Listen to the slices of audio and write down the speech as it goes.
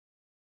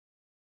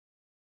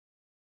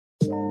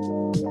Hey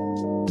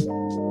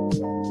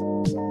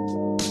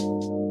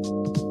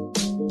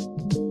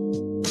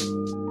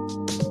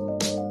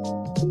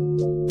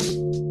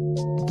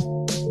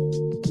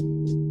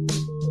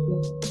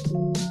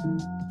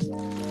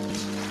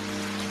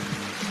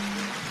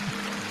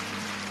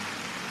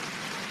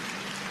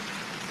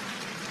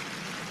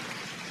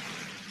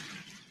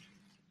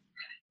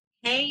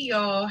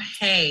y'all,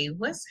 hey,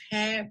 what's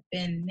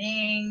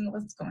happening?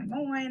 What's going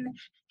on?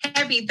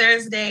 Happy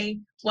Thursday.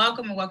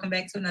 Welcome and welcome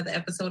back to another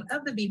episode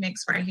of the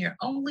B-Mix right here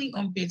only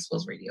on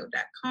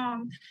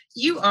BigSwellsRadio.com.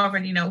 You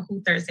already know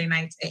who Thursday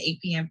nights at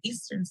 8 p.m.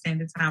 Eastern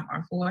Standard Time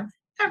are for.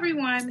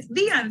 Everyone,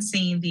 the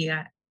unseen, the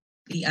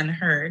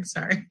unheard,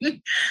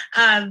 the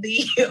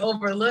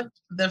overlooked,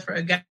 the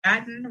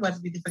forgotten, whether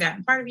it be the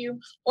forgotten part of you,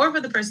 or for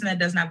the person that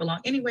does not belong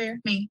anywhere,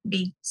 me,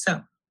 be.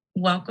 So,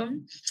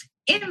 welcome.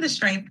 In the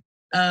strength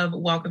of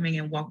welcoming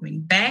and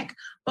welcoming back.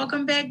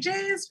 Welcome back,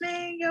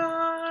 Jasmine,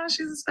 y'all.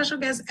 She's a special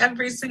guest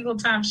every single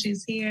time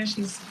she's here.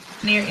 She's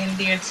near and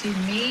dear to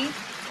me.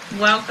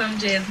 Welcome,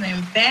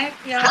 Jasmine, back,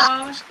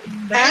 y'all.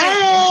 She's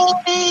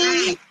back.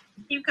 Hey.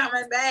 Keep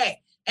coming back.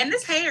 And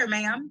this hair,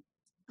 ma'am,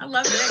 I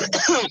love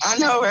it. I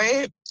know,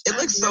 right? It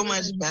looks so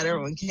much better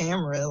on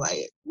camera.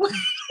 Like,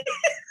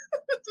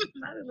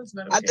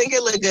 I think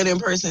it looked good in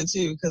person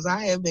too, because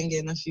I have been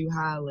getting a few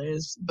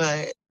hollers,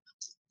 but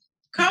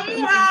come on,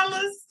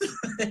 hollers.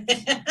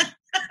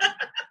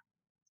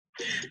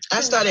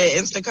 I started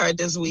Instacart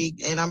this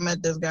week, and I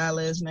met this guy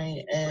last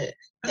night at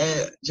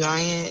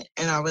Giant,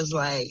 and I was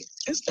like,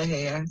 "It's the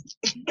hair."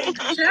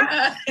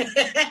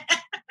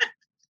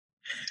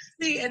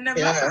 See, and then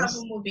my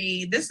problem will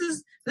be this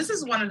is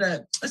one of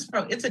the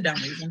it's a dumb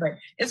reason, but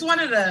it's one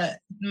of the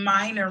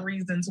minor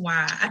reasons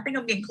why I think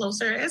I'm getting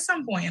closer at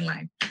some point in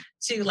life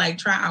to like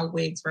try out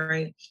wigs,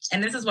 right?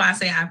 And this is why I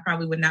say I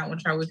probably would not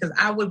want to try wigs, because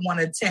I would want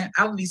to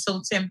I would be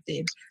so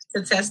tempted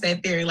to test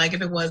that theory. Like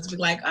if it was to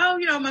be like, oh,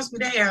 you know, it must be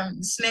there,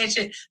 snatch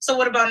it. So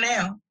what about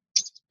now?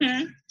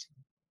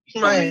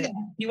 Right.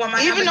 You want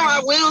my even though I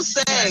will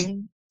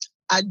say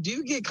I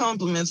do get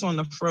compliments on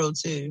the fro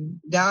too.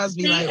 Guys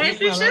be like,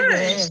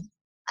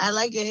 I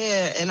like your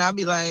hair. And I'll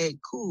be like,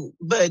 cool.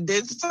 But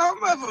then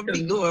some of them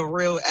be going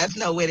real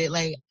ethno with it,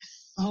 like,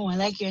 oh, I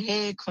like your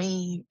hair,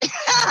 queen.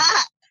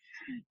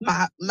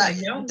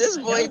 This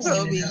boy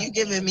told me you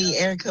giving me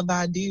Erykah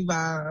Badu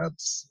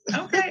vibes.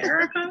 Okay,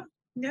 Erykah.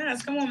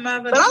 Yes, come on,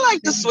 mother. But I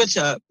like the switch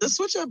up. The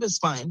switch up is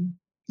fun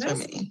for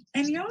me.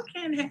 And y'all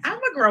can I'm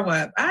gonna grow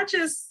up. I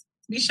just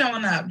be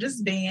showing up,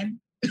 just being.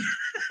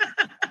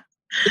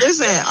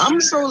 Listen, I'm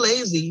so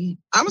lazy.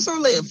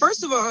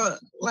 First of all,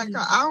 like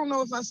I don't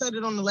know if I said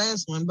it on the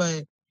last one,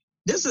 but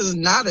this is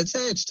not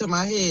attached to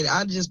my head.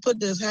 I just put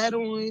this hat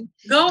on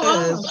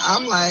because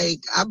I'm like,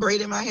 I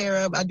braided my hair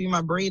up. I do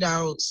my braid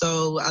out.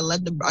 So I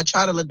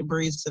try to let the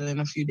braids sit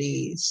in a few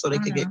days so they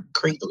could get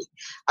crinkly.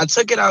 I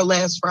took it out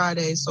last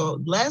Friday.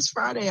 So last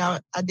Friday, I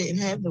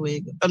didn't have the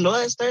wig.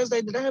 Last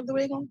Thursday, did I have the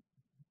wig on?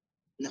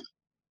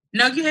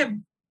 No, you have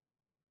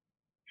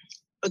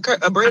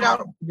a braid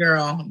out.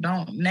 Girl,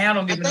 don't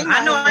give it.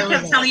 I know I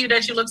kept telling you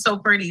that you look so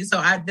pretty. So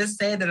I just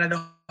said that I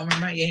don't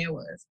remember how your hair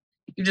was.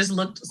 You just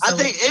looked so I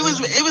think it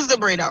was the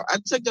braid out. I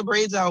took the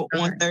braids out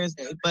on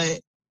Thursday,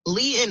 but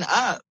leading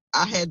up,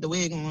 I had the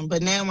wig on.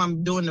 But now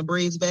I'm doing the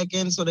braids back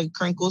in so the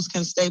crinkles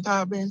can stay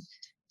popping.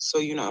 So,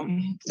 you know,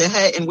 the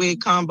hat and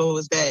wig combo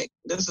is back.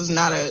 This is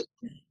not a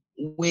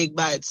wig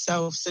by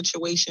itself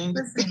situation.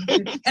 Listen,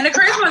 and the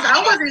crazy was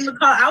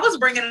I was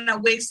bringing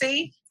up wig.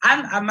 See,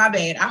 I'm my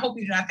bad. I hope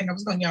you do not think I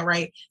was going y'all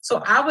right.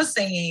 So I was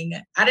saying,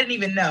 I didn't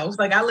even know. It's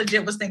like I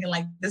legit was thinking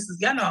like, this is,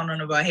 y'all know I don't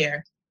know about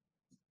hair.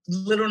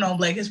 Little known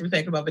Black history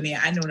fact about Benin.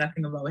 I know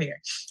nothing about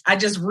hair. I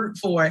just root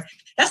for.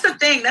 That's the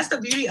thing. That's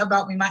the beauty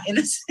about me, my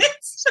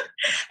innocence.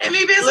 And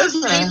maybe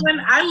it's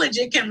when I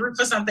legit can root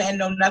for something and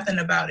know nothing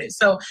about it.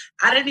 So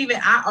I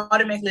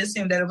automatically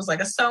assumed that it was like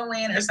a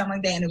sew-in or something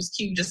like that, and it was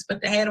cute. Just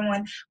put the hat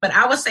on. But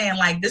I was saying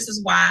like, this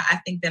is why I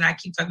think that I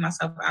keep talking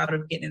myself out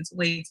of getting into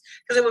wigs,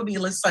 because it would be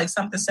like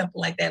something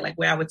simple like that, like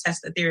where I would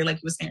test the theory, like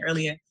you were saying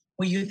earlier.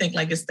 When you think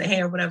like it's the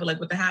hair or whatever,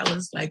 like with the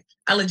hollers, like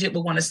I legit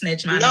would want to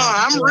snatch mine. No,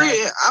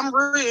 I'm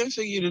rooting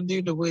for you to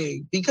do the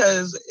wig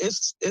because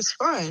it's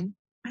fun.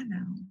 I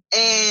know.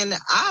 And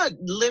I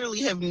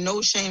literally have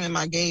no shame in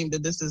my game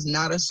that this is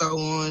not a sew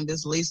on,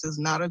 this lace is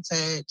not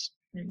attached,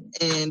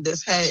 and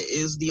this hat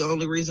is the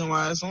only reason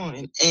why it's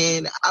on.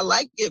 And I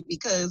like it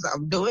because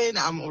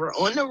we're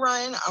on the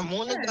run, I'm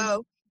on the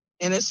go.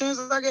 And as soon as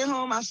I get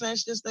home, I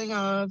snatch this thing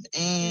off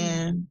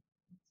and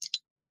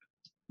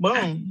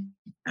boom.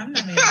 I'm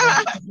not even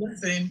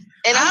listen.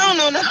 And I don't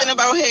know nothing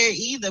about hair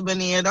either,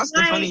 Benia. That's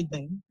the funny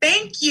thing.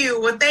 Thank you.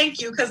 Well,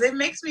 thank you, because it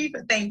makes me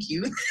thank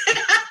you.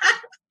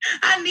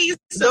 I need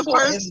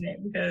support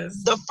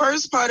because the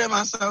first part of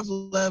my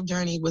self-love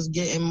journey was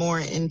getting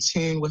more in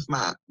tune with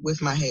my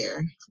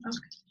hair. Okay.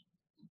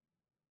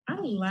 I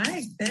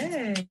like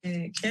that.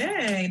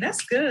 Okay,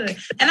 that's good.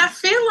 And I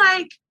feel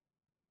like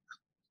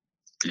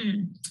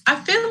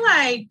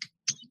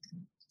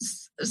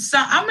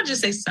some, I'm gonna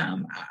just say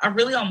some. I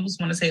really almost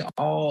want to say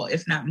all,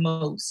 if not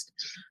most,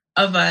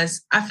 of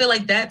us, I feel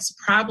like that's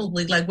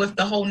probably like with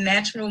the whole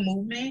natural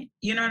movement,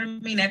 you know what I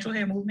mean? Natural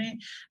hair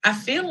movement. I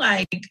feel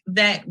like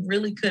that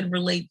really could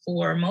relate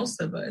for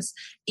most of us,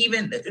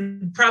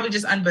 even probably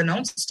just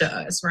unbeknownst to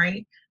us,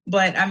 right?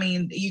 But I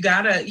mean, you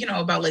gotta,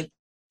 about like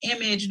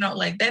image,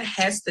 like that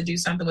has to do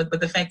something with,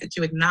 but the fact that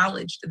you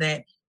acknowledged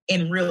that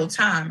in real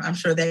time, I'm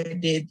sure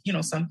that did,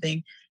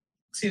 something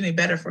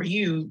better for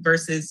you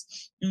versus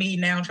me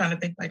now trying to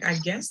think like, I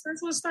guess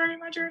that's what started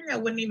my journey. I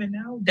wouldn't even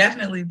know.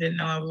 Definitely didn't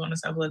know I was on a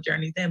self-love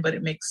journey then, but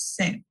it makes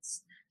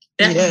sense.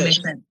 Definitely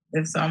makes sense.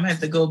 And so I'm gonna have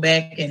to go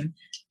back and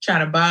try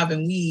to bob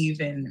and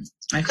weave and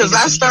because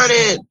I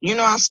started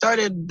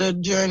the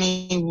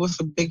journey with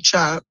a big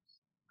chop.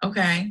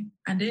 Okay.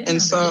 I did.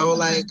 And so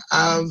like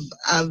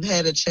I've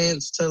had a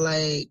chance to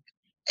like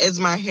as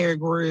my hair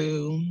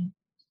grew,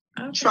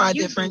 try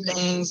different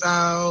things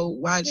out,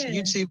 watch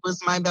YouTube was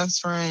my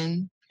best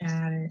friend.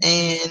 Got it.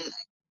 And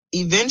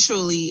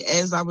eventually,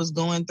 as I was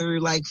going through,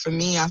 like for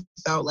me, I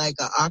felt like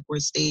an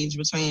awkward stage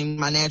between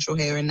my natural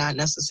hair and not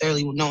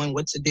necessarily knowing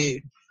what to do.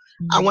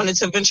 Mm-hmm. I wanted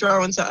to venture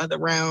out into other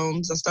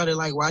realms. I started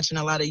like watching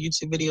a lot of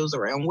YouTube videos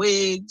around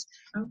wigs.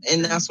 Okay.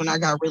 And that's when I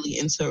got really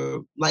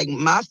into like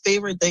my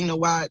favorite thing to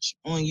watch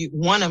on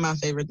one of my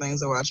favorite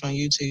things to watch on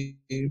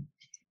YouTube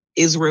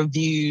is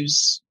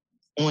reviews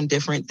on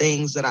different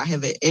things that I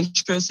have an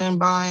interest in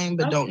buying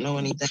but don't know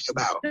anything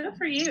about. Good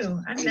for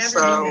you. I never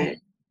knew that.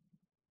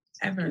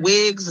 Ever.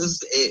 Wigs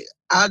is it.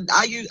 I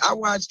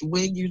watched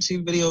wig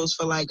YouTube videos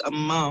for like a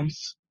month,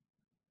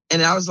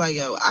 and I was like,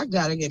 yo, I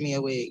gotta get me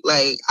a wig.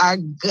 Like I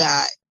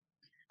got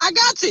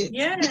to.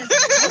 Yeah.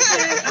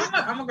 Okay.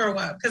 I'm gonna grow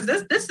up because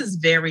this is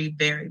very,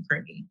 very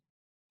pretty.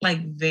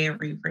 Like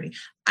very pretty.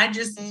 I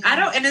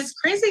don't, and it's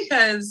crazy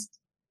because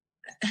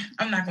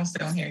I'm not gonna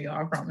stay on hair, y'all,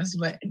 I promise.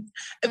 But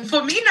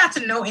for me not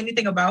to know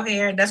anything about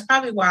hair, that's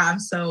probably why I'm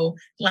so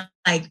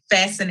like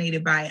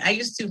fascinated by it. I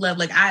used to love,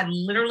 like I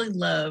literally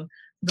love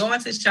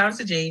going to, shout out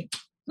to Jade.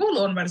 Oh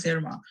Lord, I'm about to say her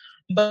tomorrow.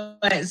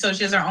 But so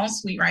she has her own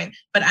suite, right?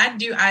 But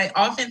I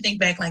often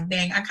think back like,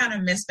 dang, I kind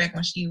of miss back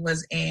when she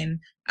was in,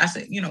 I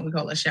said, we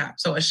call it a shop.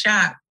 So a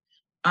shop.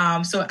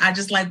 So I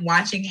just like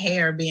watching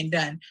hair being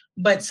done.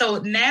 But so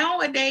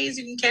nowadays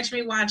you can catch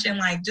me watching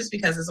like, just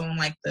because it's on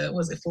like the,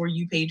 was it For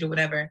You page or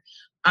whatever,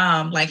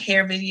 like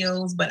hair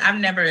videos, but I've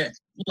never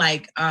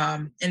like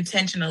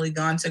intentionally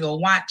gone to go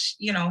watch,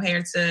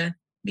 hair to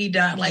be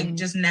done, like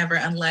just never,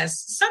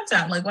 unless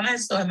sometimes like when I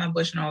still have my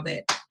bush and all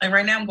that, like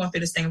right now I'm going through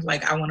this thing of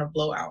like I want to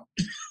blow out.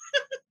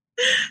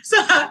 So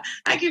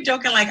I keep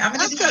joking like I'm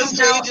gonna do because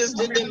Jay just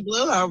did them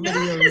blowout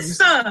videos. Yes,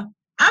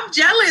 I'm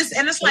jealous,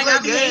 and it's like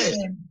I'm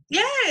hating.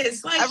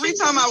 Yes, like every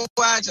time I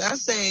watch, I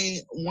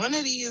say one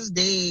of these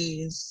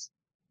days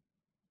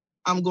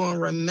I'm going to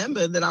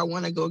remember that I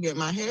want to go get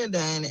my hair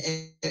done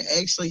and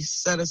actually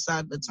set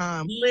aside the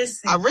time.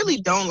 Listen, I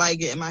really don't like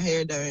getting my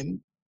hair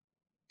done.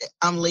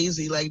 I'm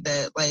lazy like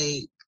that.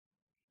 Like,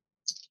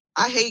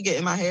 I hate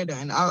getting my hair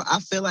done. I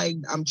feel like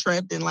I'm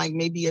trapped in like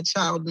maybe a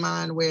child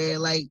mind where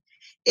like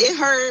it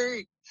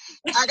hurt.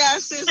 I gotta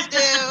sit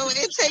still.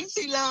 It takes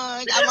too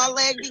long. My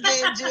leg be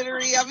getting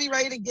jittery. I'll be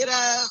ready to get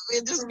up.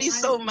 It just be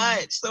so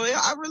much. So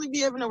I really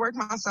be able to work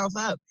myself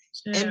up.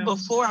 Yeah. And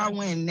before I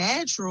went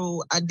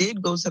natural, I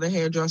did go to the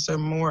hairdresser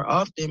more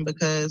often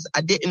because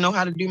I didn't know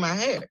how to do my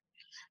hair.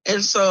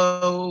 And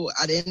so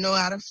I didn't know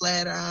how to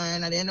flat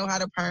iron. I didn't know how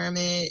to perm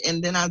it.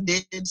 And then I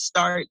did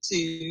start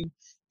to.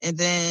 And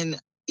then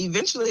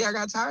eventually I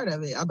got tired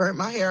of it. I burnt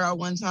my hair out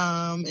one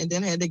time and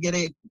then had to get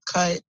it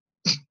cut.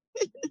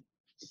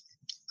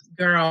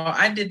 Girl,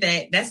 I did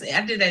that.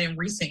 I did that in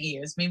recent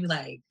years, maybe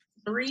like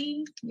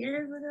 3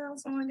 years ago,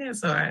 something like that.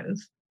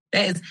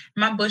 So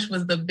my bush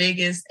was the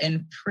biggest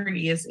and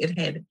prettiest it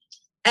had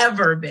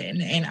ever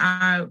been. And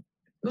I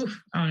don't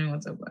even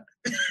want to talk about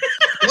it.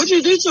 What'd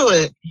you do to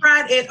it?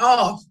 Fried it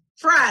off.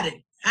 Fried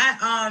it.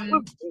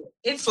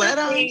 It's flat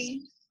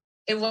irons?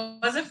 It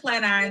wasn't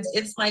flat irons.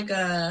 It's like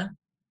I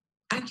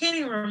can't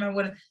even remember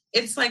what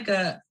it's like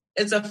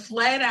it's a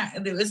flat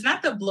iron. It's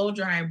not the blow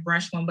dry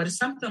brush one, but it's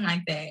something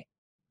like that.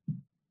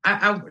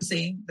 I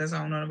see, that's all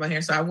I don't know about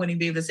hair, so I wouldn't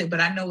be able to say,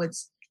 but I know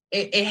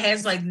it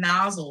has like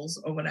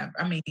nozzles or whatever.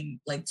 I mean,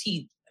 like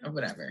teeth or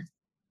whatever.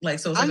 Like,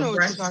 so it's like a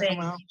brush thing,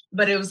 about.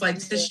 But it was like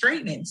to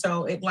straighten it.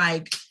 So it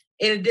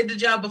did the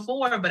job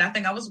before, but I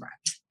think I was right.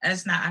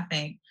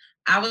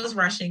 I was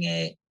rushing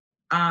it.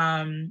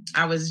 I don't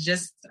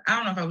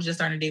know if I was just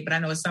starting to date, but I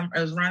know it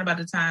was around about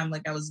the time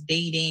like I was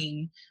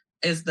dating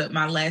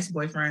my last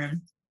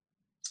boyfriend.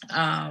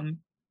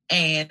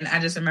 And I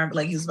just remember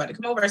like he was about to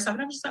come over or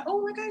something. I'm just like, oh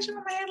my gosh,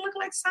 my hair look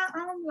like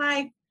something. I'm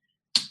like,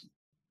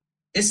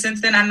 since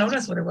then I know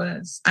that's what it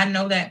was. I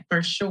know that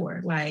for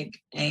sure. Like,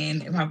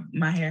 and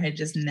my hair had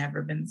just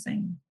never been the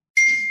same.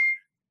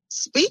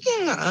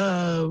 Speaking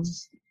of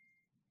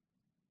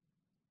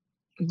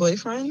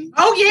boyfriend.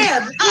 Oh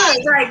yeah,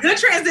 good, right. Good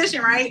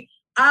transition, right?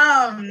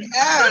 Yeah.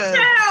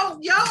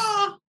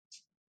 Y'all.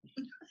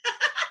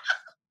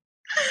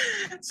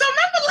 So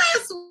remember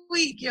last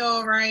week,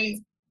 y'all, right?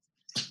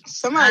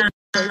 Somebody's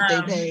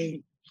birthday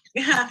paid.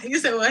 Yeah, you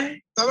said what?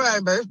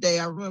 Somebody's birthday,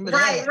 I remember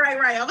that.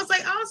 Right. I was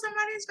like, oh,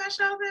 somebody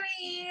special to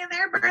me,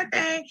 their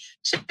birthday.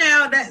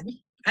 Child, that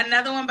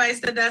another one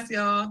bites the dust,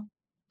 y'all.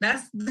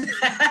 That's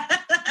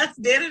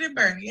dead and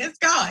burning. It's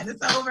gone.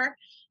 It's over.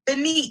 The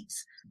neat.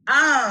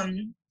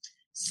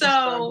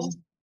 So,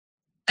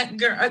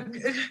 girl,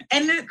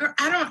 and girl,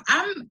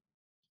 I'm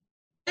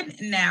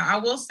now. I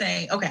will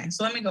say, okay.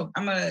 So let me go.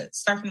 I'm gonna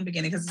start from the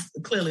beginning because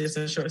clearly it's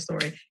a short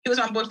story. He was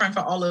my boyfriend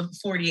for all of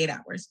 48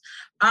 hours.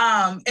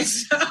 And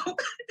so.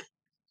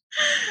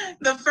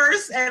 The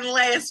first and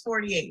last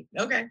 48.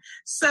 Okay.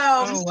 So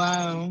oh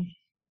wow.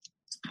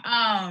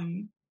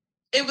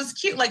 It was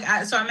cute. Like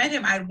I met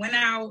him. I went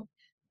out.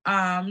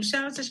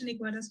 Shout out to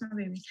Shaniqua, that's my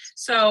baby.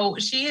 So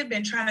she had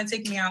been trying to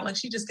take me out. Like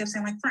she just kept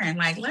saying, like, friend,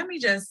 like, let me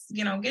just,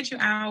 get you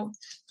out.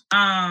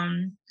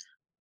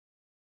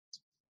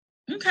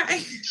 Okay.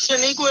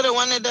 Shaniqua, the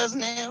one that does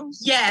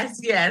nails? Yes.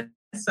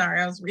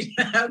 Sorry, I was reading.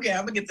 Okay,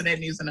 I'm gonna get to that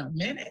news in a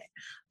minute.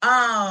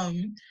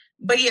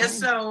 But yeah,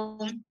 so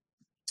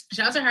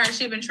shout out to her.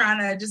 She'd been trying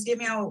to just get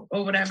me out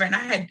or whatever. And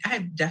I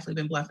had definitely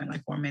been bluffing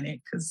like for a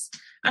minute because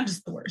I'm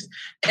just the worst.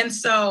 And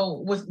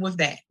so with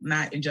that,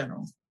 not in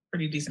general,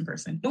 pretty decent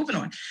person. Moving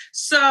on.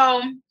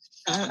 So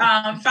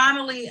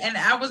finally, and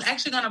I was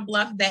actually going to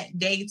bluff that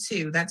day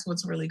too. That's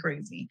what's really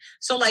crazy.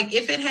 So like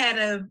if it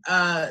had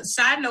a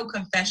side note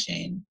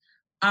confession,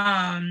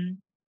 that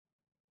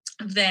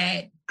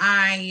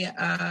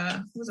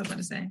I, what was I about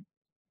to say?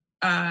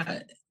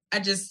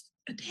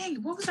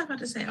 Dang, what was I about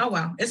to say? Oh,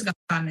 wow. It's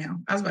gone now.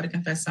 I was about to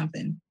confess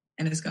something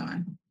and it's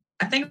gone.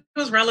 I think it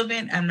was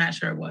relevant. I'm not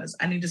sure it was.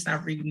 I need to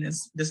stop reading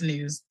this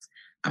news.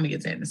 I'm going to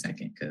get to that in a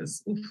second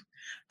because,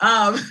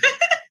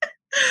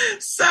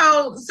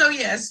 So,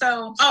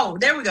 oh,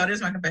 there we go.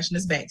 There's my confession.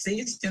 It's back. See,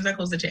 as soon as I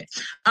close the chat.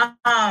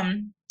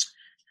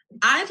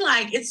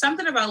 It's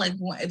something about like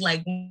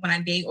when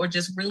I date or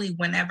just really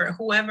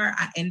whoever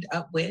I end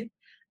up with,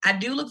 I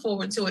do look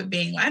forward to it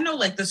being, I know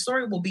like the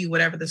story will be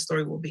whatever the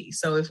story will be.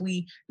 So if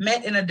we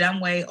met in a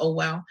dumb way, oh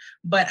well.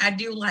 But I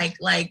do like,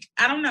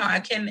 I don't know, I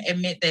can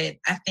admit that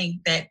I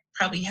think that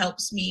probably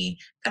helps me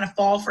kind of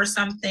fall for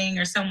something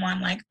or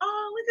someone like,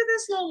 oh, look at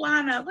this little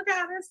lineup. Look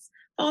how this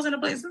falls into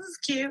place. This is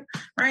cute,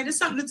 right? It's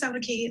something to tell the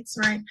kids,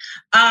 right?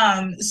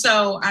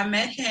 So I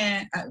met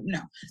him, I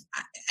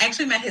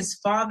actually met his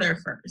father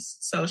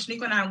first. So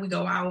Shaniqua and I, we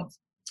go out.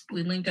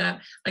 We link up.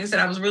 Like I said,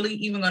 I was really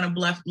even going to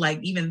bluff, like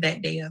even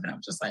that day of it. I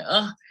was just like,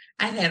 I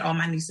had all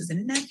my nieces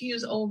and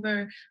nephews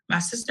over. My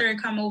sister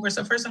had come over.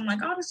 So first I'm like,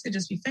 oh, this could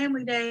just be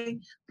family day.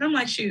 But I'm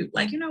like, shoot,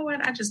 like, you know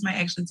what? I just might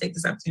actually take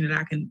this opportunity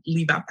that I can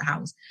leave out the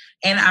house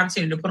and an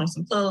opportunity to put on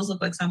some clothes,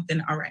 look like something.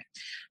 All right.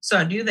 So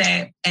I do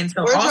that. And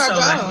so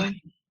also,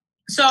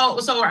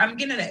 so I'm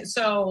getting to that.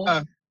 So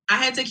I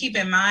had to keep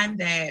in mind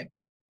that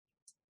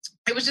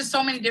it was just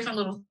so many different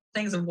little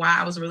things of why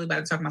I was really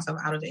about to talk myself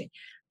out of it.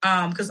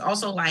 Because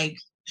also like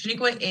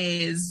Shaniqua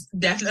is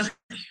definitely,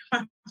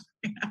 I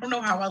don't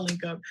know how I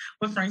link up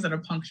with friends that are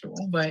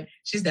punctual, but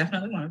she's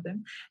definitely one of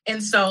them.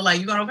 And so like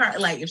you're going to,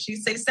 like if she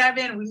say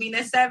 7, we meet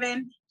at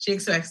 7, she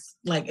expects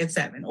like at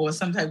 7 or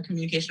some type of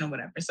communication or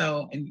whatever.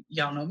 So, and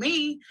y'all know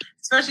me,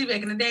 especially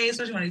back in the day,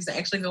 especially when I used to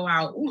actually go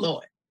out, oh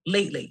Lord,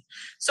 lately.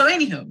 So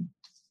anywho,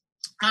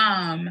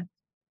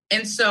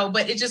 and so,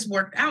 but it just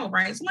worked out,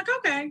 right? So I'm like,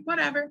 okay,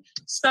 whatever.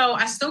 So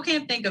I still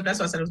can't think of, that's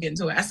why I said I was getting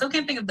to it. I still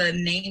can't think of the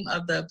name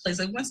of the place.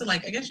 Like, we went to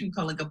like, I guess you can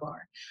call it like a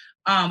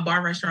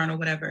bar restaurant or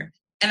whatever.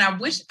 And I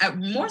wish I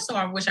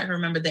could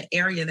remember the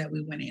area that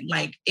we went in.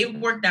 Like it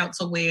worked out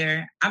to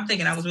where I'm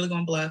thinking I was really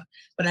going to bluff,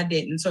 but I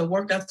didn't. So it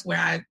worked out to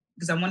where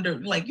because I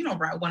wanted, like,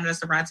 wanted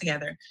us to ride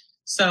together.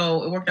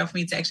 So it worked out for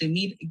me to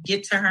actually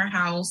get to her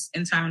house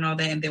in time and all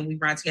that. And then we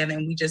ride together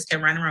and we just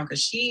kept riding around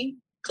because she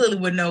clearly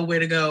would know where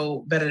to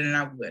go better than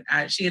I would.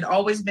 She had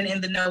always been in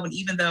the know, and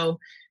even though,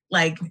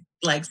 like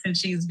since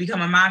she's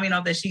become a mommy and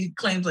all that, she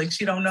claims like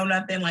she don't know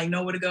nothing, like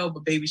know where to go.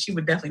 But baby, she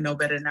would definitely know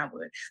better than I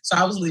would. So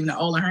I was leaving it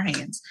all in her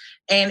hands,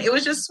 and it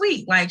was just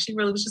sweet. Like she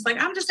really was just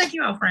like, I'm just taking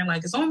you out, friend.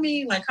 Like it's on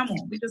me. Like come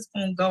on, we just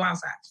gonna go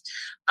outside.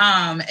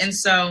 And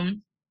so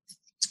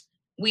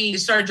we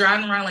started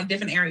driving around like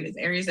different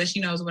areas that she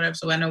knows, whatever.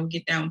 So I know we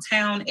get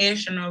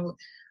downtown-ish,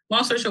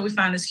 long story short, we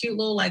find this cute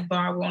little like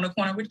bar. We're on the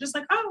corner. We're just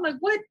like, oh, like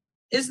what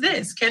is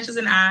this? Catches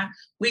an eye.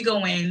 We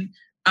go in.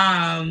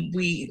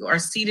 We are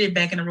seated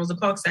back in the Rosa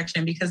Parks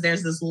section because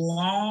there's this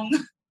long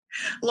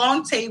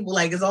table.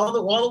 Like it's all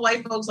the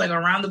white folks like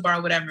around the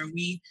bar, whatever.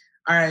 We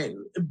are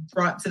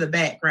brought to the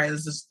back, right?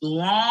 There's this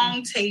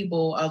long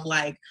table of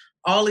like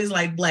all these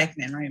like black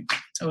men, right?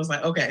 So I was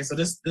like, okay, so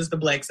this is the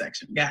black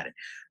section. Got it.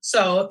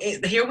 So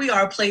here we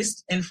are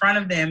placed in front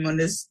of them on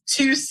this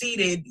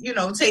 2-seated,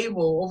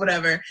 table or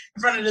whatever,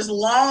 in front of this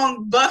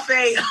long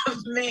buffet of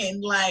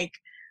men, like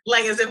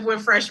as if we're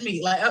fresh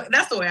meat. Like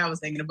that's the way I was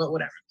thinking it, but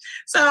whatever.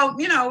 So,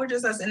 we're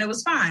just us and it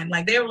was fine.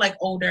 Like they were like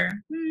older,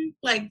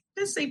 like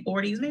let's say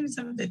 40s, maybe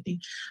some 50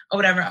 or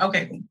whatever.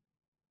 Okay, cool.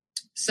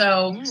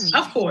 So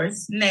of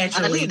course,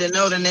 naturally. I need to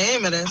know the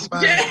name of that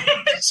spot.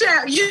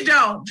 Child, you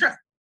don't.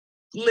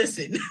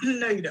 Listen,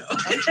 no you don't.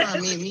 I'm trying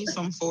to meet me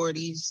some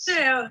 40s.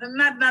 Yeah,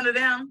 not none of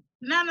them.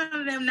 None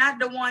of them. Not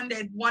the one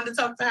that wanted to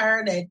talk to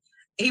her. That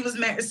he was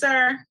married,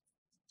 sir.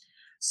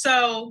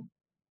 So,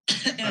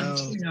 and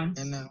you know,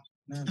 no.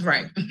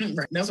 Right.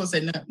 That's what I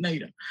said. No, you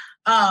don't.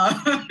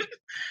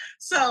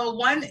 So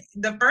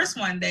the first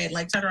one that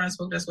like turned around and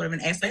spoke to us would have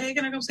been asked, like, hey,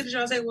 can I come sit at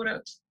y'all table? What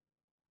up?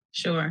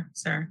 Sure,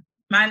 sir.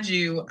 Mind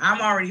you, I'm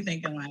already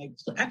thinking like,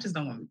 I just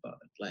don't want to be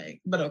bothered.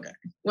 Like, but okay,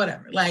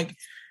 whatever. Like,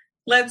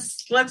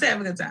 let's have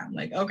a good time.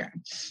 Like, okay.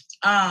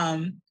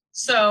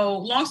 So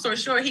long story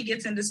short, he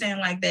gets into saying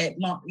like that.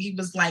 He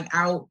was like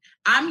out.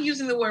 I'm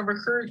using the word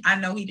recruit. I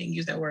know he didn't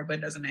use that word, but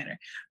it doesn't matter.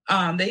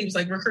 That he was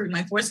like recruiting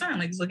like for a son.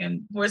 Like he's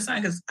looking for a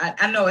son. Cause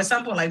I know at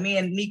some point, like me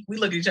and Nick, we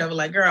look at each other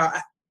like, girl,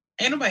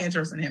 ain't nobody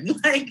interested in him.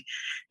 Like,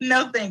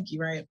 no, thank you.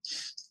 Right.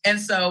 And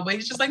so, but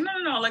he's just like, no.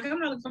 Like, I'm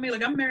not looking for me.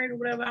 Like, I'm married or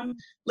whatever. I'm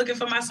looking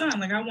for my son.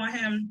 Like, I want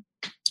him,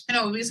 you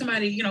know, be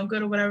somebody, you know,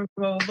 good or whatever,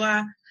 blah,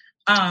 blah,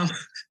 blah.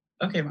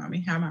 Okay,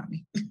 mommy. Hi,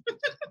 mommy.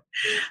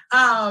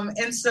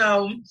 And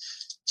so,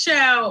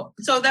 child,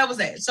 so that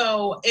was it.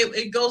 So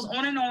it goes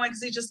on and on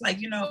because he's just like,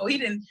 you know,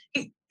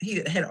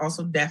 he had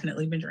also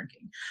definitely been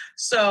drinking.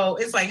 So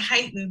it's like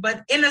heightened,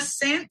 but in a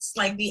sense,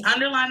 like the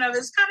underline of it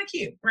is kind of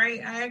cute,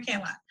 right? I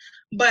can't lie.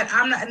 But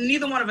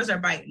neither one of us are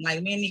biting.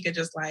 Like me and Nika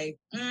just like,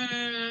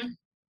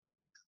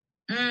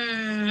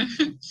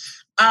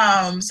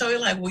 so we're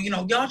like, well, you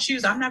know, y'all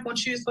choose. I'm not going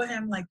to choose for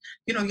him. Like,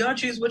 you know, y'all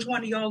choose which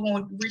one of y'all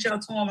going to reach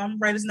out to him. I'm going to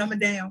write his number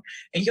down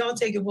and y'all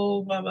take it,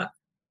 blah, blah, blah.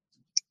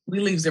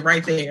 We leaves it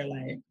right there.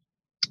 Like,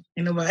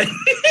 ain't nobody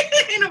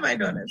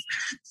doing this.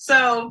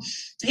 So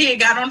he had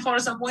got on the phone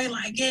at some point,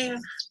 like, yeah,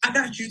 I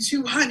got you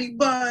 2 honey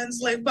buns.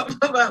 Like, blah,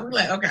 blah, blah. We're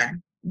like, okay,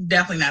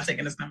 definitely not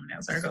taking this number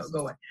now. Sorry, go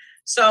away.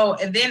 So,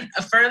 and then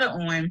further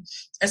on,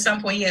 at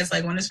some point, he has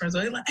like one of his friends,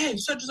 he's like, hey,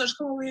 such and such,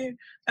 come over here.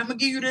 I'm going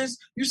to give you this.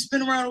 You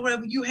spin around or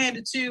whatever. You hand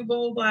it to, blah,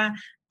 blah, blah.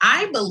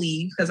 I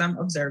believe, because I'm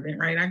observant,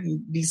 right? I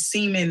can be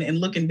seeming and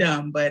looking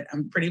dumb, but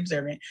I'm pretty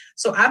observant.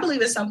 So I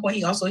believe at some point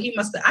I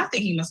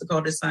think he must have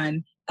called his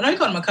son. I know he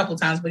called him a couple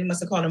times, but he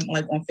must have called him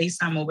like on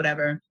FaceTime or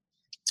whatever.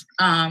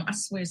 I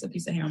swear it's a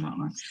piece of hair on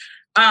my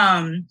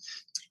arm.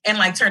 And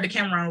like turned the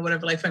camera on or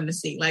whatever, like for him to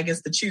see. Like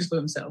it's to choose for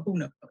himself. Who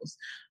knows?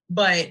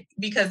 But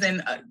because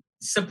then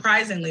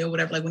surprisingly or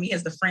whatever, like when he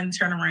has the friend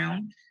turn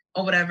around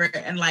or whatever,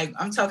 and like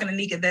I'm talking to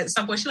Nika at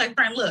some point, she's like,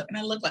 friend, look. And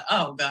I look like,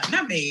 oh God,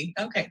 not me.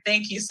 Okay,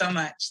 thank you so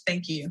much.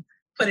 Thank you.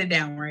 Put it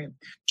down, right?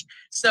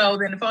 So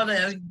then the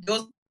father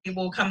goes,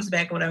 comes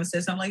back or whatever, and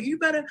says something like, you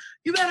better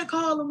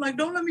call him. Like,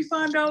 don't let me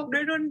find out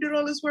they done did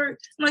all this work.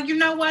 I'm like, you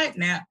know what?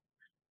 Now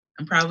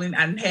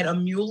I had a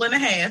mule and a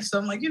half. So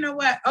I'm like, you know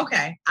what?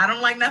 Okay. I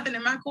don't like nothing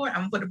in my court.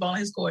 I'm gonna put the ball in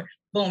his court.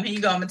 Boom, here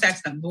you go. I'm gonna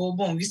text him. Boom,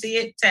 boom. You see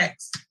it?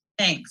 Text.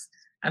 Thanks.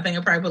 I think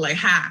I probably put like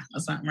hi or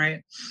something,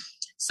 right?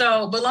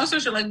 So, but long story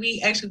short, like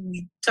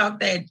we talked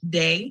that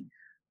day.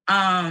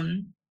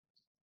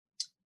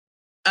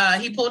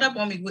 He pulled up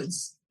on me with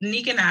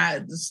Nick and I.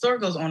 The story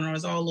goes on and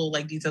there's all little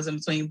like details in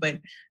between, but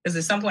because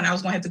at some point I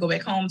was gonna have to go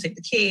back home, take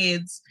the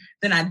kids.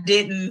 Then I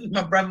didn't.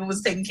 My brother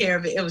was taking care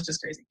of it. It was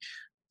just crazy.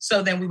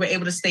 So then we were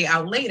able to stay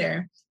out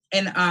later.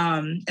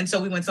 And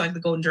so we went to like the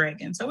Golden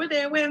Dragon. So we're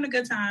there, we're having a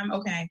good time.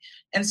 Okay.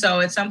 And so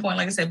at some point,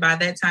 like I said, by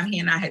that time he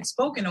and I had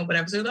spoken or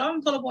whatever. So he was like, oh,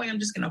 I'm pull up on you, I'm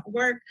just getting off of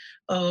work,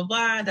 blah, blah,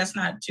 blah. That's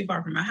not too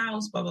far from my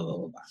house, blah, blah, blah,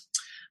 blah,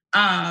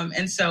 blah.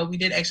 And so we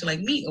did actually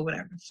like meet or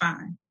whatever.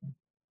 Fine.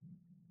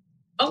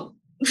 Oh.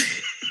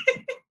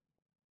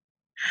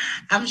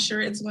 I'm sure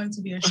it's going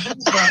to be a short.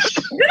 Did I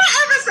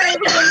ever say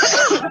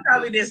before? I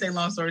probably did say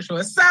long story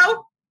short.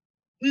 So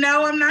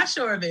no, I'm not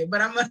sure of it,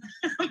 but I'm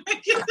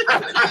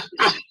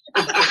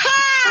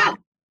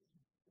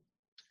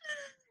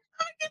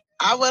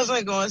I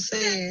wasn't going to say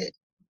it.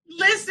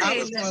 Listen. I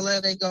was going to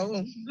let it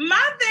go.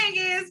 My thing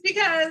is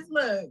because,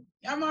 look,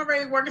 I'm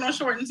already working on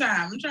shortened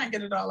time. I'm trying to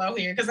get it all out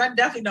here because I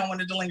definitely don't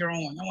want it to linger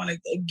on. I want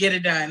to get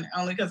it done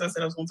only because I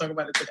said I was going to talk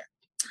about it today.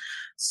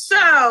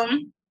 So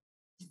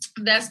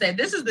that's that.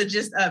 This is the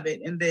gist of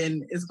it. And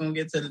then it's going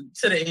to get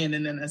to the end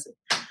and then that's it.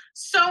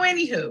 So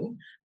anywho,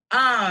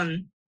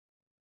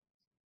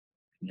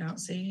 y'all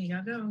see,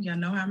 y'all go. Y'all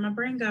know how my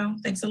brain go.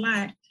 Thanks a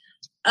lot.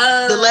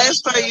 The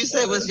last part you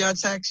said was your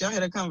text. Y'all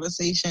had a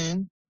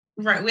conversation.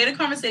 Right. We had a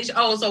conversation.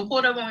 Oh, so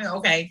pulled up on me.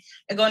 Okay.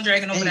 And going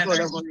dragging over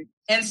that.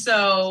 And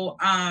so,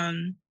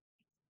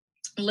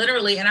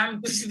 literally,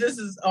 and this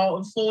is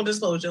all full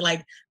disclosure,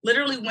 like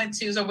literally went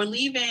to, so we're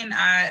leaving.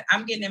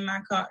 I'm getting in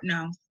my car.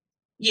 No.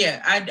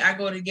 Yeah. I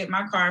go to get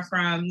my car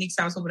from Nick's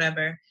house or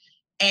whatever.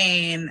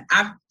 And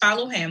I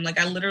follow him. Like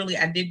I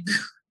did,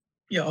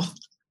 yo.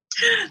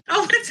 I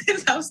went to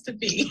his house to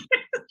pee.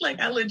 Like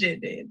I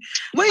legit did.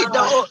 Wait,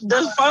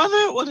 the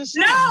father or the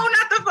son? No,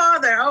 not the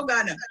father. Oh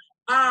God, no.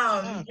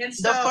 And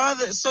so the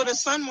father. So the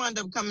son wound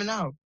up coming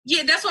out.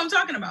 Yeah, that's what I'm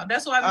talking about.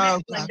 That's what I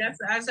met. Like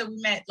I said we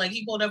met. Like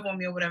he pulled up on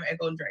me or whatever at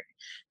Golden Dragon.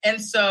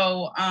 And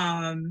so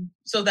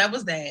so that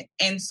was that.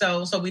 And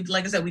so we,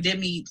 like I said, we did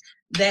meet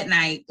that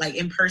night, like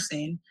in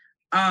person.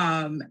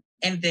 And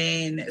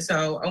then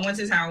so I went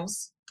to his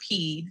house,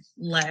 peed,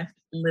 left,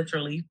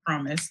 literally,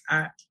 promise.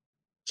 I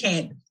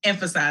can't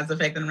emphasize the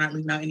fact that I'm not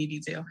leaving out any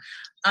detail.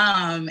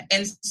 And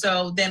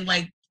so then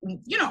like,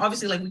 you know,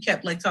 obviously like we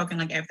kept like talking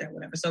like after that,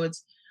 whatever. So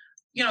it's,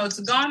 you know, it's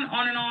gone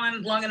on and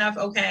on long enough.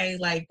 Okay.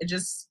 Like it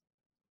just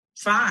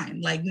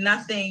fine. Like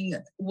nothing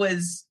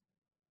was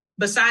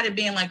beside it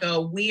being like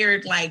a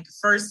weird, like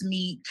first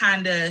meet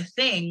kind of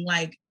thing.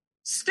 Like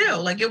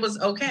still like it was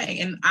okay.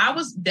 And I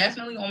was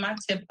definitely on my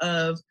tip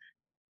of,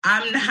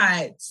 I'm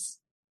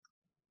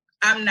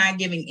not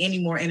giving any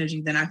more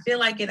energy than I feel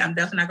like it. I'm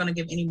definitely not going to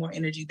give any more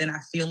energy than I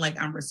feel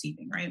like I'm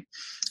receiving, right?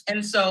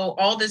 And so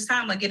all this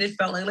time, like it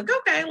felt like,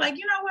 okay, like,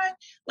 you know what?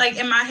 Like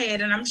in my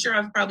head, and I'm sure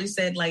I've probably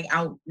said like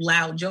out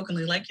loud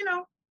jokingly, like, you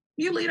know,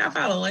 you lead, I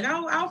follow. Like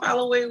I'll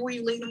follow where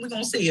you lead and we're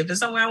going to see. If there's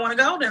somewhere I want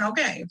to go, then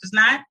okay. If it's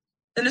not,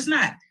 then it's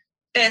not.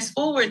 Fast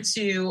forward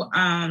to,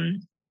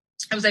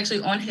 it was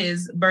actually on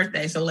his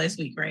birthday. So last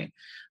week, right?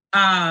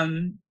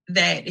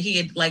 That he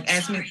had like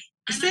asked me,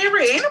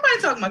 Siri, ain't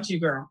nobody talking about you,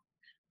 girl.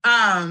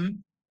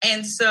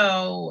 And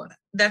so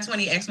that's when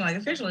he asked me like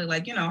officially,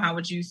 like, you know, how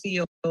would you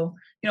feel, you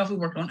know, if we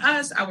worked on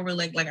us, I would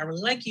really like, I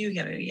really like you,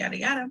 yada, yada,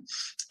 yada.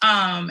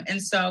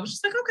 And so I was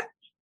just like,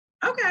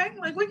 okay,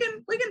 like we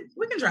can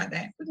try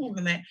that. We can move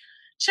in that.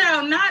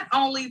 Child, not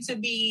only to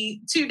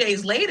be 2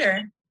 days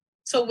later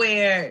to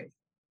where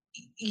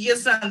your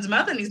son's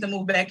mother needs to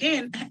move back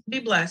in, be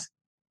blessed.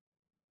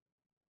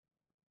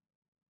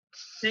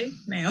 See,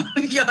 now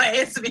y'all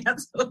asked me, I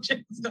told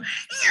you.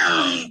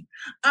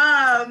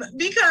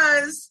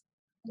 Because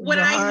what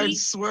the I hard need,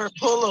 swerve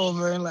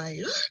pullover, like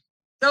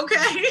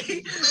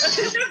okay,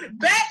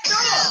 back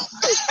door,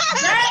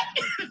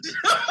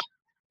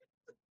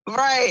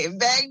 right,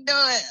 back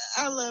door.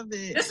 I love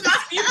it. This my,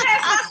 you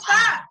passed my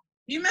stop.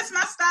 You missed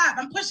my stop.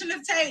 I'm pushing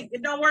the tape.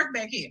 It don't work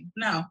back here.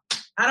 No,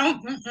 I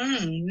don't.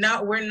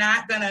 No, we're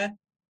not gonna.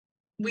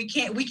 We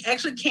can't. We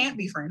actually can't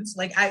be friends.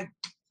 Like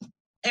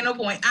ain't no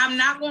point. I'm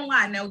not gonna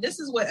lie. Now, this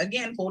is what,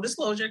 again, full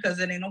disclosure, because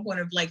it ain't no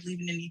point of like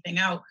leaving anything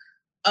out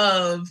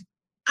of.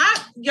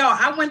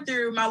 I went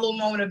through my little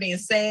moment of being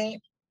sad,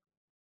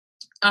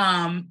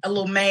 a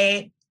little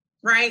mad,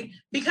 right?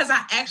 Because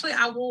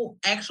I will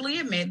actually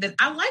admit that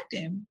I liked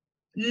him.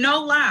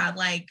 No lie,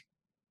 like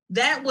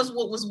that was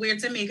what was weird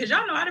to me, because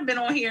y'all know I'd have been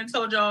on here and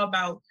told y'all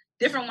about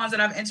different ones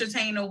that I've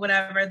entertained or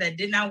whatever that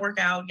did not work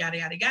out, yada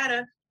yada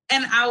yada.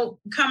 And I'll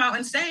come out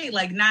and say,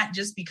 like, not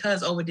just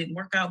because, it didn't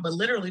work out, but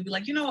literally be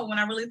like, you know what, when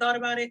I really thought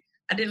about it,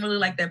 I didn't really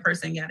like that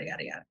person, yada,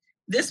 yada, yada.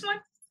 This one,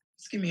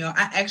 excuse me, I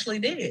actually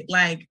did.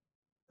 Like,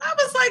 I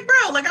was like,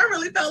 bro, like, I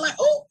really felt like,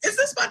 oh, is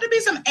this about to be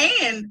some,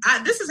 and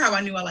this is how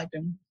I knew I liked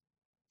him.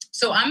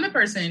 So I'm the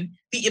person,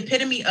 the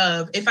epitome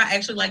of, if I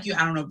actually like you, I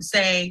don't know what to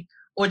say,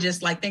 or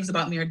just like things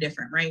about me are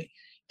different, right?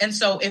 And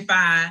so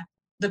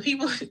the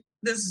people,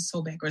 this is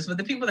so backwards, but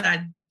the people that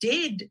I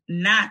did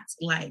not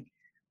like,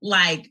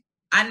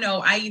 I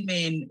know I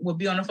even would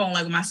be on the phone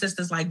like with my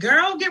sisters, like,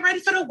 girl, get ready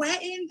for the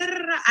wedding. Da, da,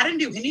 da. I didn't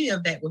do any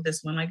of that with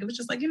this one. Like, it was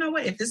just like, you know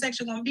what? If this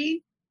actually gonna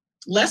be,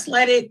 let's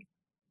let it,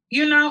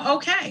 you know,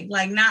 okay.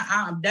 Like,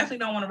 I definitely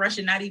don't want to rush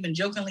it, not even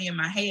jokingly in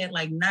my head,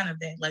 like none of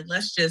that. Like,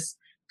 let's just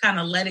kind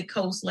of let it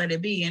coast, let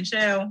it be, and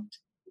chill.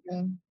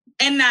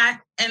 Yeah.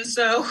 And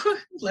so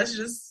let's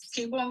just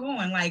keep on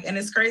going. Like, and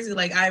it's crazy.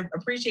 Like, I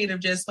appreciate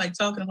of just like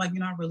talking, like, you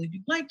know, I really do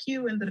like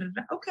you, and da, da,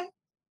 da. Okay.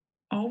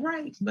 All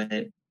right.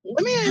 But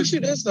let me ask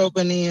you this, though,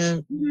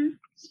 Benia. Mm-hmm.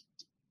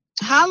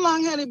 How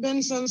long had it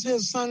been since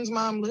his son's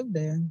mom lived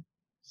there?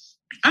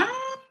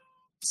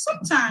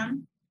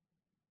 Sometime.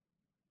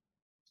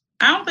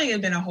 I don't think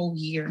it's been a whole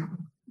year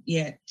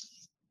yet.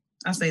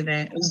 I'll say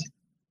that.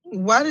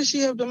 Why did she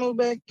have to move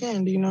back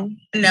in? Do you know?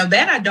 No,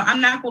 that I don't.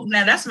 I'm not.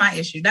 Now that's my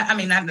issue.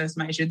 That's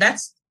my issue.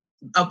 That's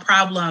a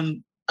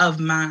problem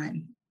of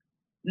mine.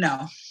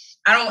 No,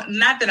 I don't.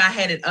 Not that I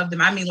had it of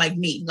them. I mean, like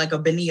me, like a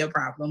Benia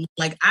problem.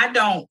 Like I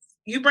don't.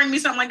 You bring me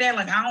something like that,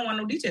 like I don't want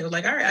no details.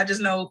 Like, all right, I just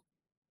know,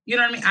 you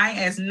know what I mean? I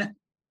ask,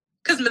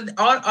 because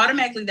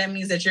automatically that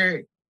means that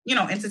you're, you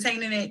know,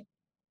 entertaining it,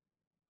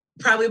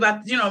 probably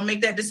about, you know,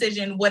 make that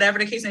decision, whatever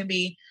the case may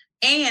be.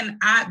 And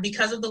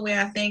because of the way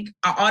I think,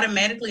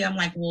 I'm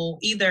like, well,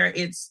 either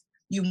it's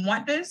you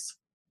want this,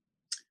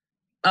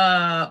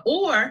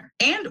 or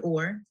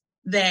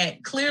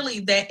that clearly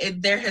that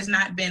there has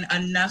not been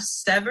enough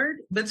severed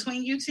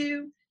between you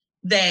two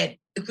that.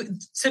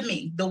 To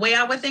me, the way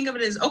I would think of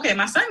it is, okay,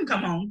 my son can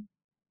come home.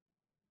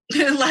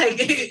 Like,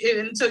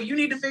 and so you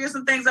need to figure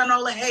some things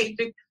out. Like, hey,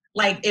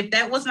 like if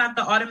that was not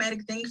the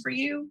automatic thing for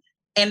you,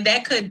 and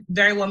that could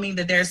very well mean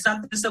that there's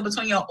something still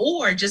between you,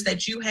 or just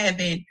that you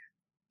haven't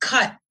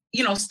cut,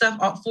 you know, stuff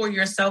up for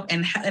yourself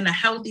and in a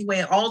healthy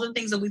way. All the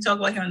things that we talk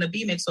about here on the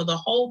B-Mix. So the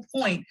whole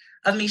point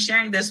of me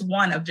sharing this,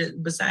 one, of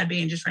just beside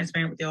being just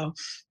transparent with y'all,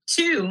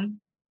 two,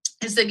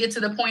 is to get to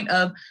the point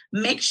of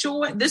make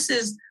sure this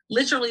is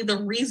literally the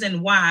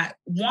reason why,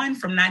 one,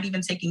 from not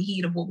even taking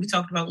heed of what we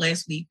talked about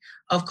last week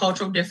of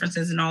cultural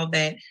differences and all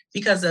that,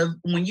 because of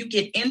when you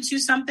get into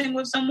something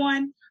with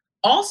someone,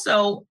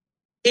 also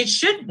it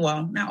should,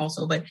 well, not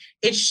also, but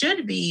it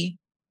should be,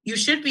 you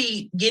should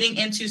be getting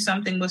into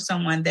something with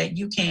someone that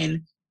you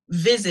can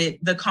visit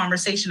the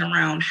conversation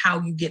around how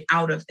you get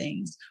out of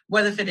things,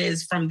 whether if it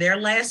is from their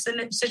last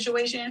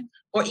situation,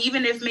 or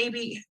even if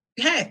maybe,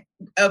 hey,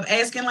 of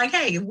asking like,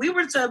 hey, if we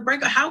were to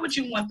break up, how would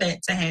you want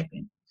that to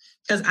happen?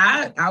 Because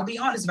I'll be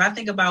honest, if I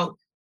think about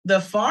the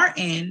far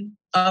end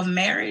of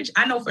marriage,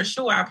 I know for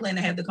sure I plan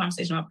to have the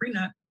conversation about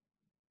prenup.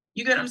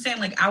 You get what I'm saying?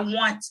 Like, I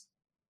want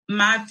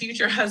my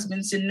future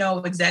husband to know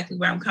exactly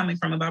where I'm coming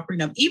from about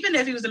prenup, even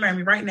if he was to marry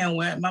me right now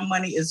where my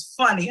money is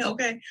funny,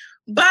 okay?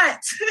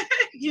 But,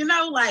 you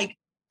know, like,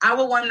 I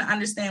would want him to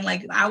understand,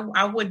 like,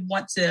 I would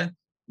want to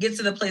get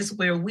to the place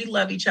where we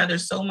love each other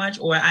so much,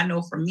 or I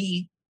know for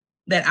me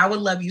that I would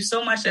love you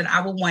so much that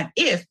I would want,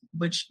 if,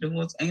 which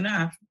was ain't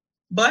enough,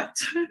 but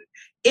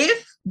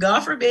if, God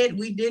forbid,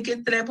 we did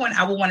get to that point,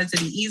 I would want it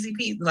to be easy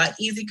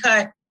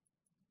cut,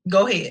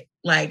 go ahead.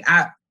 Like,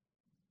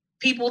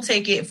 people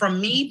take it from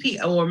me,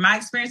 or my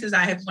experiences,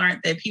 I have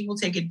learned that people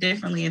take it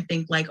differently and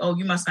think like, oh,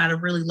 you must not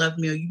have really loved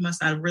me, or you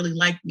must not have really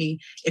liked me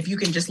if you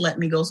can just let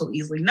me go so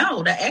easily.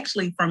 No, that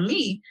actually, from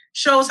me,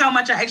 shows how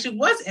much I actually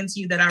was into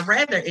you, that I'd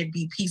rather it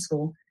be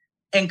peaceful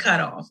and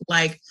cut off.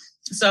 Like,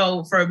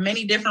 so for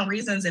many different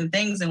reasons and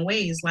things and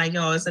ways, like,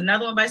 yo, it's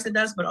another one bites the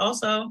dust, but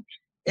also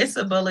it's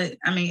a bullet.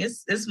 I mean,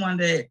 it's one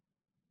that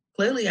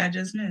clearly I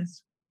just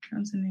missed.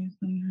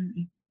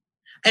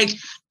 Like,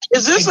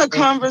 is this a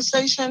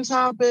conversation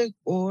topic,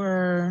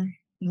 or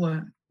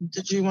what?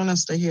 Did you want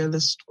us to hear the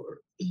story?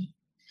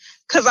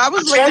 Because I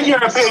was looking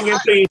your opinion,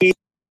 please.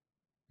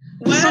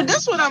 So this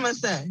is what I'm gonna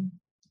say.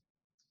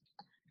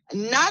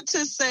 Not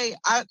to say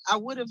I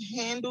would have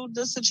handled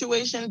the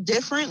situation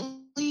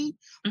differently,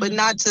 but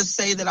not to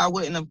say that I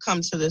wouldn't have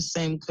come to the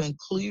same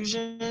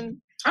conclusion.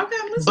 Okay,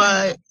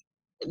 but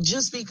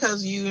just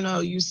because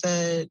you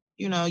said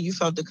you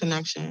felt the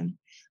connection.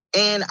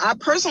 And I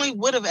personally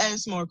would have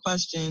asked more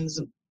questions,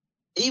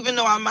 even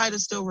though I might have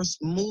still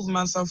removed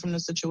myself from the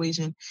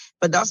situation.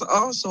 But that's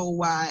also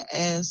why I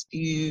asked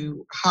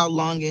you how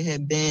long it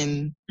had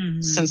been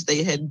since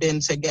they had been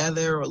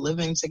together or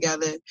living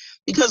together.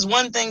 Because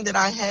one thing that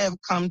I have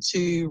come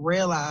to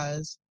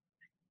realize,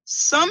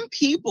 some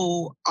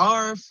people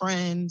are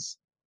friends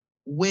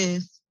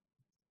with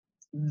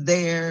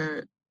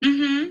their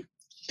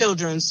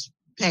children's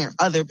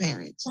other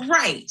parents.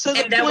 Right. To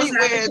the point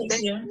where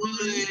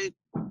they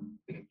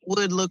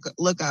would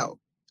look out.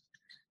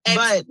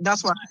 But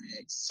that's why.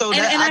 So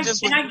that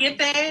I get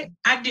that.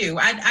 I do.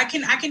 I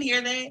can hear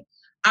that.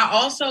 I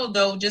also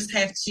though just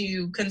have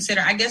to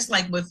consider, I guess,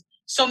 like with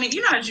so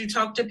many, as you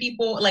talk to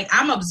people, like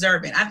I'm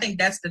observant. I think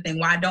that's the thing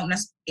why I don't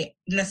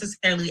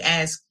necessarily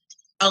ask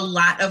a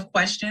lot of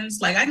questions.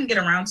 Like I can get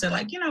around to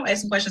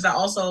asking questions. I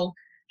also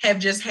have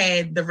just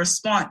had the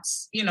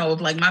response,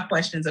 of like my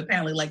questions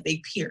apparently like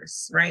they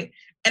pierce, right?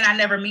 And I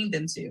never mean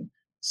them to.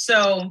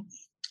 So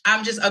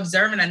I'm just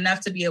observant enough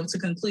to be able to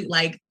conclude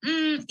like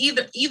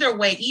either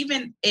way,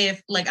 even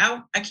if like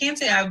I can't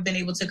say I've been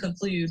able to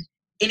conclude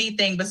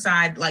anything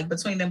beside like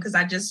between them, because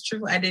I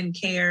didn't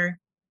care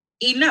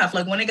enough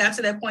like when it got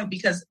to that point,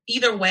 because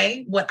either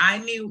way what I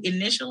knew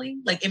initially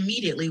like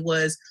immediately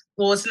was,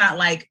 well, it's not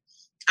like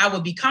I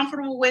would be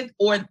comfortable with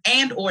or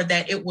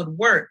that it would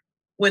work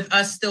with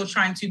us still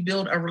trying to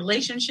build a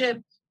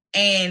relationship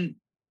and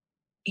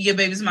your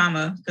baby's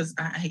mama, because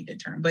I hate that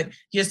term, but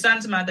your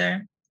son's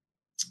mother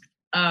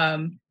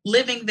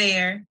living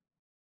there,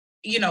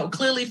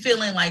 clearly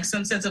feeling like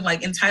some sense of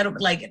like entitlement,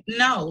 like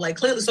no, like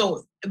clearly.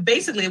 So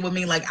basically it would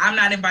mean like I'm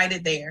not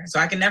invited there, so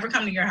I can never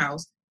come to your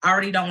house. I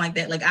already don't like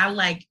that. Like I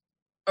like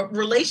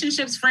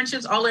relationships,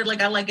 friendships, all that.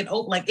 Like I like it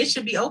open. Like it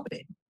should be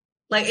open.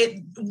 Like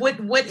it.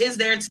 What is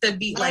there to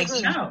be like?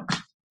 No.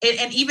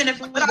 And even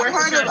if I've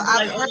heard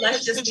of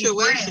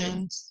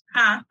situations,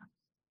 huh?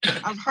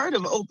 I've heard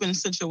of open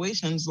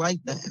situations like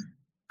that.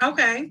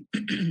 Okay.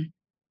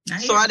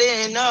 So I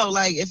didn't know,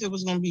 like, if it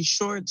was going to be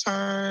short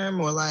term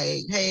or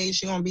like, hey,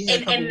 she's going to be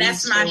here. And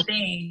that's my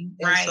thing,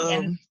 right?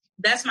 And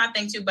that's my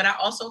thing too. But I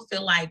also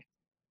feel like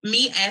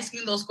me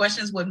asking those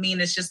questions would mean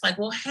it's just like,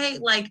 well, hey,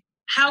 like,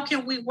 how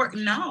can we work?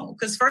 No,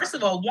 because first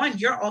of all, one,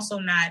 you're also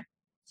not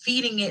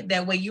feeding it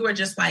that way. You are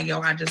just like,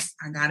 yo, I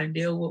got to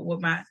deal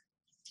with my.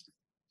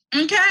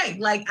 Okay,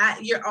 like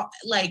you're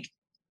like.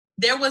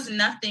 There was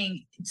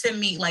nothing to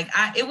me like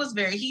it was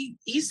very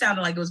he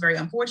sounded like it was very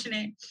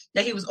unfortunate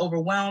that he was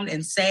overwhelmed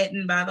and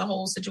saddened by the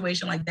whole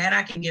situation. Like that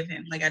I can give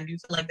him. Like I do feel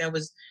like that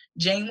was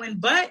genuine,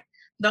 but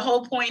the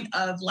whole point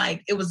of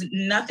like it was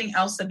nothing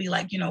else to be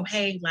like,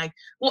 hey, like,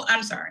 well,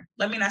 I'm sorry,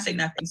 let me not say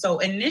nothing. So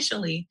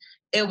initially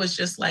it was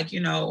just like,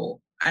 I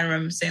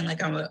remember saying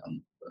like I'm a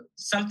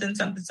something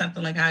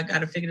like I got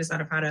to figure this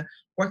out of how to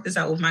work this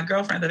out with my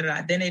girlfriend.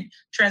 Then it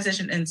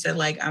transitioned into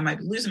like I might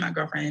be losing my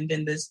girlfriend, and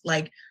then this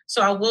like.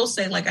 So I will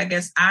say like I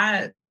guess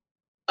I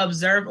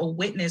observe or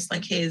witness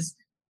like his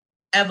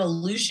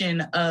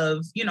evolution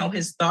of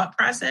his thought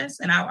process,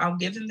 and I'll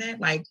give him that.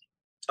 Like,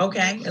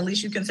 okay, at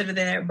least you consider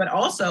that. But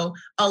also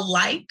a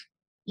like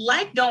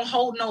don't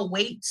hold no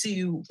weight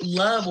to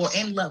love or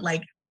in love.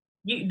 Like.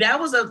 That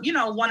was a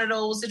one of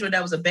those situations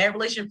that was a bad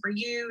relationship for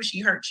you.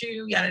 She hurt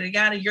you, yada yada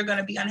yada. You're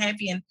gonna be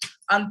unhappy, and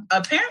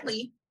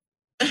apparently,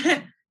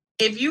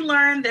 if you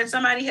learn that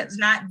somebody has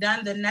not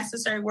done the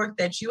necessary work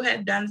that you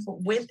had done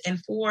with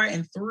and for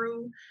and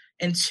through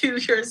and to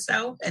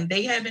yourself, and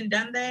they haven't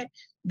done that,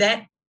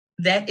 that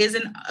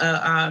isn't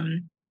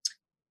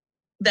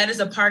that is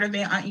a part of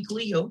being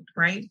unequally yoked,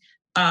 right?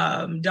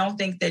 Don't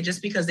think that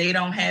just because they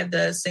don't have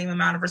the same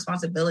amount of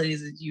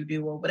responsibilities as you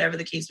do, or whatever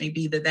the case may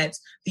be, that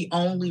that's the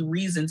only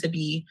reason to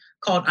be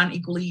called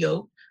unequally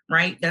yoked,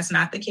 right? That's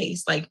not the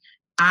case. Like,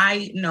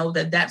 I know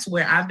that that's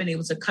where I've been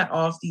able to cut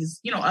off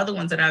these, other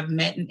ones that I've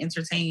met and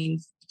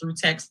entertained through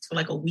text for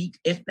like a week,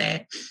 if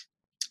that.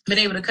 Been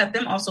able to cut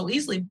them off so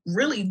easily,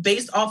 really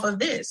based off of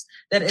this,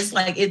 that it's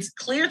like, it's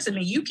clear to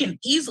me, you can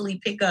easily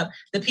pick up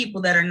the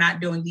people that are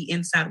not doing the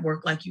inside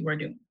work like you are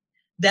doing.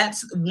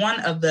 That's one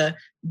of the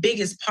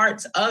biggest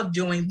parts of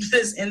doing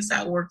this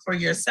inside work for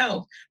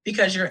yourself,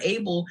 because you're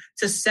able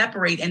to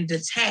separate and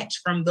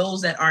detach from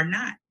those that are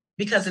not,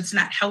 because it's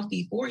not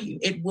healthy for you.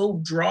 It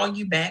will draw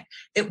you back.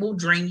 It will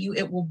drain you.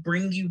 It will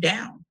bring you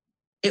down.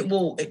 It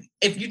will,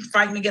 if you're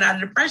fighting to get out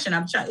of depression,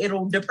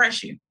 it'll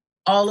depress you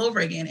all over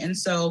again. And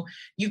so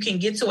you can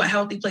get to a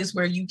healthy place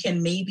where you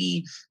can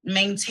maybe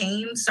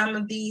maintain some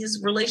of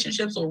these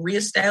relationships or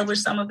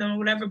reestablish some of them or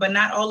whatever, but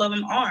not all of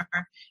them are.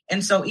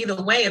 And so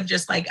either way of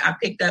just like, I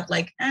picked up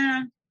like,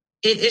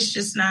 it's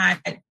just not,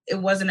 it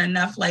wasn't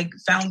enough like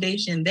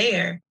foundation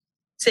there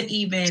to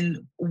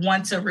even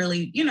want to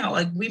really,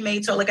 like we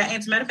made, so like I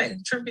answered, matter of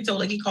fact, truth be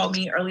told, like he called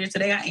me earlier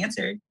today, I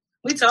answered,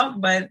 we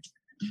talked, but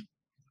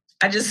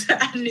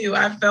I knew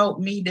I felt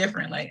me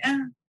different, like,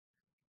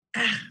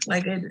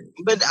 like it.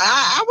 But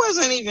I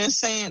wasn't even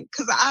saying,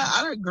 because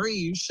I agree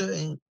you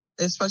shouldn't,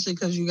 especially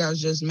because you guys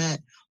just met.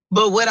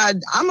 But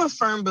I'm a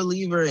firm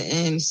believer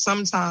in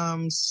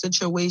sometimes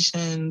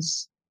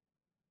situations,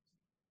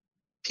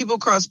 people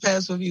cross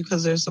paths with you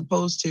because they're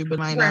supposed to, but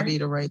might not be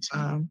the right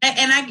time.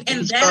 I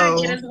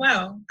get as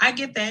well. I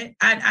get that.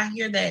 I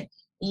hear that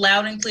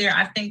loud and clear.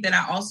 I think that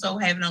I also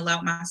haven't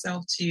allowed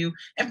myself to,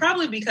 and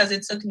probably because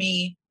it took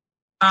me,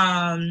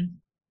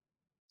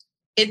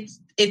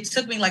 it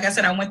took me, like I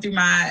said, I went through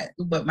my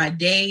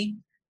day.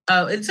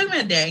 It took me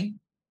a day.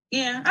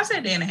 Yeah, I said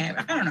a day and a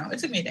half. I don't know. It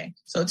took me a day.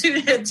 So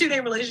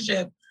 2-day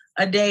relationship,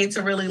 a day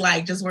to really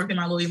like just work through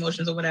my little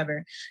emotions or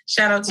whatever.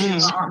 Shout out to my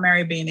Aunt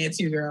Mary being there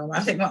too, girl.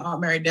 I think my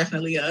Aunt Mary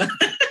definitely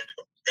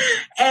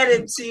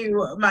added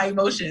to my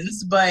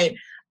emotions. But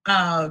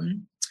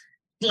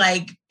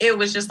like it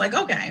was just like,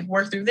 okay,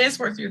 work through this,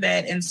 work through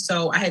that. And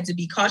so I had to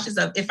be cautious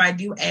of, if I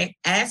do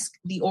ask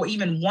or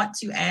even want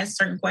to ask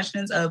certain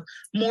questions of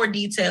more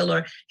detail,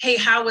 or, hey,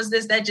 how was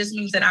this? That just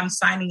means that I'm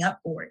signing up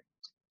for it.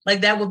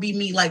 Like that would be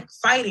me like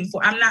fighting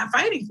for, I'm not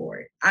fighting for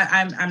it.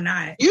 I'm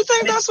not. You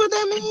think that's what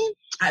that means?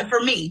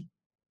 For me,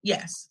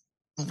 yes.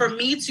 Mm-hmm. For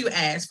me to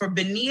ask, for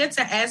Benia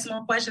to ask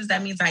more questions,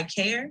 that means I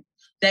care.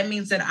 That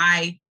means that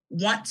I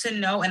want to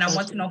know, and I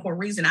want to know for a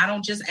reason. I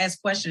don't just ask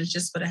questions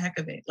just for the heck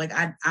of it. Like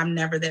I'm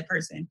never that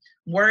person.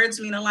 Words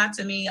mean a lot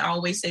to me. I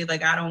always say,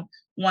 like, I don't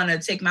want to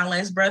take my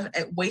last breath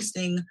at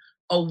wasting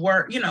a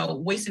word,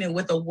 wasting it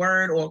with a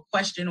word or a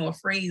question or a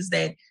phrase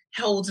that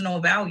holds no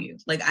value.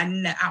 Like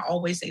I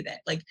always say that,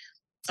 like,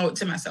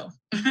 to myself.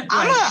 Like,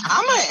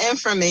 I'm an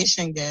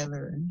information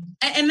gatherer,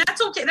 and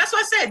that's okay. That's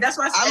what I said. That's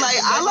why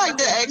I like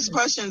to ask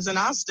questions, and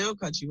I'll still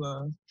cut you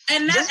off.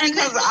 Just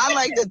because I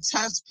like to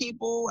test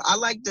people. I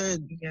like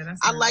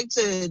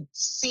to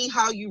see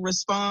how you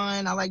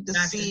respond. I like to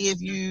see if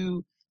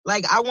you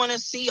like. I want to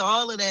see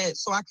all of that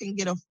so I can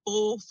get a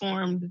full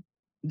formed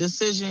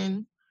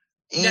decision.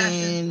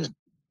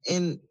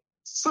 And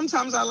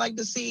sometimes I like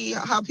to see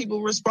how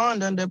people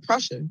respond under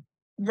pressure.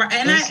 Right,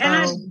 and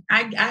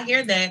I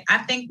hear that. I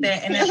think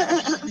that, and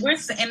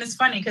it's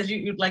funny because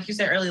you like you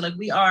said earlier, like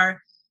we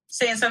are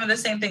saying some of the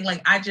same thing.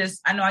 Like I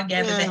know I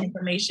gathered that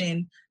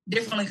information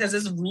differently because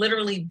it's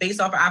literally based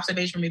off of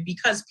observation for me.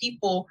 Because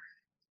people,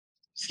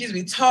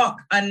 talk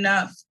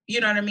enough.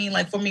 You know what I mean?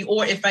 Like for me,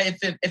 or if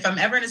I'm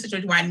ever in a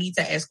situation where I need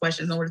to ask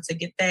questions in order to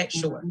get that,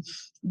 sure.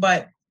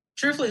 But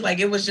truthfully, like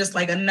it was just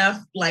like enough,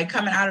 like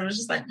coming out of it was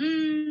just like,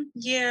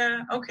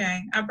 yeah,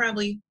 okay, I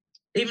probably.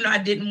 Even though I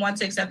didn't want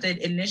to accept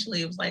it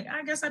initially, it was like,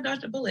 I guess I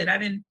dodged a bullet. I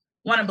didn't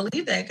want to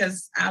believe that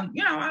because I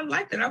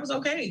liked it. I was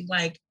okay.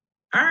 Like,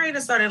 all right,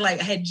 I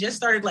had just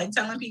started like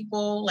telling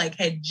people, like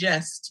had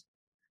just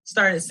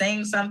started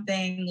saying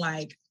something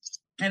like,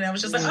 and I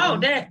was just like, oh,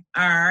 that,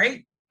 all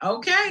right,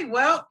 okay,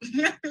 well,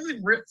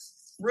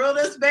 reel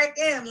this back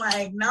in.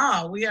 Like,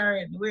 no, we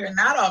are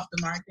not off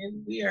the market.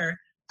 We are.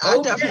 I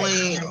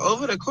definitely,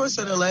 over the course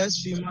of the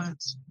last few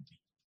months,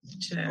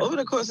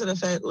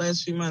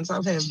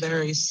 I've had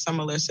very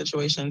similar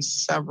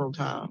situations several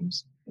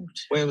times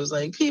where it was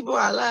like people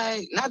I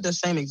like, not the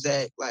same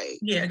exact, like,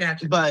 yeah, I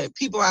got you, but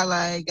people I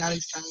like got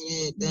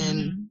excited,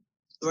 then,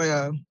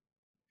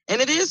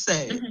 and it is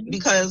sad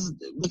because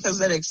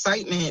that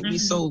excitement be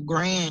so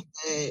grand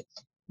that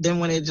then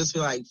when it just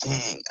be like,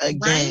 dang,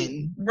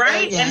 again.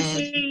 Right. Again. And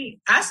see,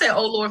 I said,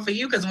 oh Lord, for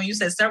you, because when you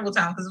said several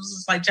times, because it was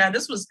just like, child,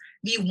 this was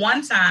the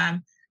one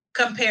time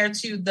compared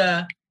to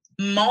the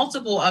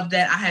multiple of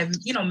that I have,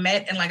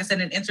 met and, like I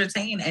said, and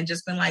entertained and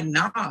just been like,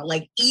 nah,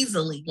 like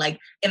easily, like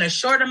in a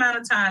short amount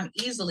of time,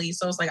 easily.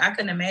 So it's like, I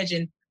couldn't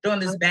imagine doing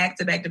this back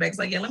to back to back. It's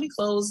like, yeah, let me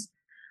close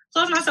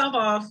myself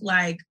off.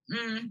 Like,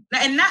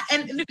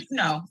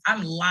 no,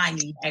 I'm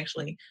lying.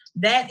 Actually,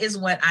 that is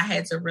what I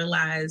had to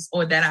realize,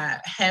 or that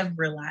I have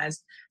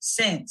realized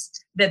since,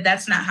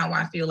 that's not how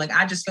I feel. Like,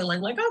 I just feel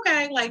like,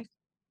 okay, like,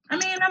 I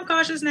mean, I'm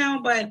cautious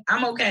now, but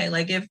I'm okay.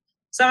 Like, if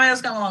somebody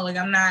else come along, like,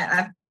 I'm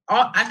not,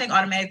 I think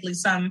automatically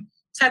some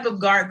type of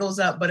guard goes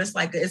up, but it's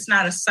like, it's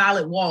not a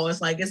solid wall.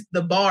 It's like, it's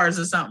the bars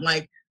or something.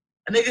 Like,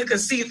 a nigga could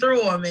see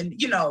through them and,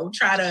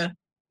 try to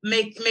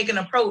make an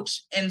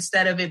approach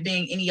instead of it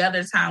being any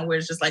other time where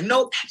it's just like,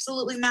 nope,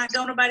 absolutely not.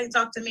 Don't nobody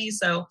talk to me.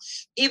 So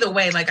either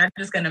way, like, I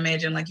just can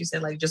imagine, like you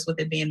said, like, just with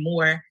it being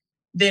more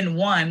than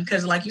one,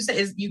 because like you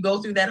said, you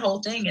go through that whole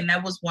thing. And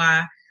that was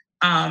why,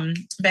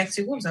 back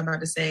to what was I about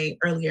to say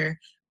earlier,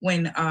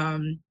 when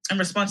in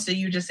response to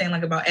you just saying,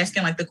 like, about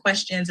asking, like, the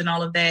questions and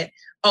all of that.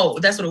 Oh,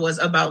 that's what it was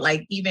about,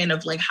 like, even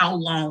of, like, how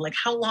long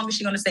is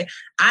she going to stay?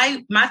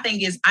 My thing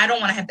is, I don't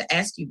want to have to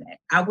ask you that.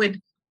 I would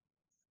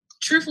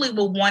truthfully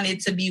want it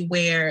to be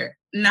where,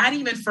 not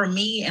even for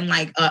me and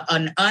like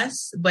an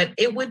us, but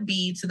it would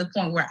be to the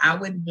point where I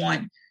would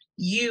want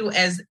you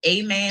as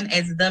a man,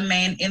 as the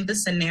man in the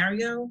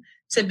scenario,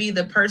 to be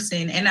the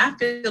person. And I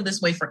feel this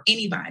way for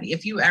anybody.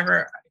 If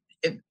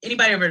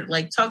anybody ever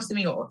like talks to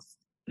me, or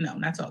no,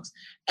 not talks,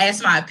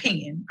 ask my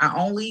opinion, I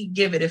only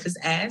give it if it's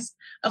asked,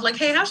 of like,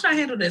 hey, how should I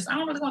handle this? I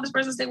don't really want this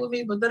person to stay with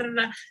me, but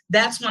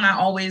that's when I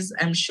always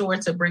am sure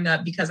to bring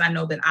up, because I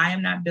know that I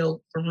am not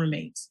built for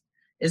roommates.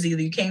 Is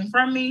either you came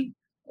from me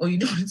or you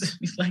doing it to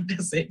me. Like,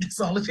 that's it. That's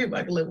all the people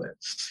I can live with.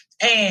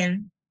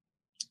 And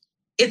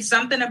it's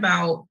something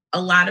about a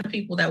lot of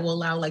people that will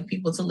allow, like,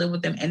 people to live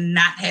with them and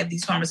not have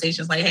these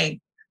conversations like,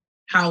 hey,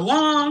 how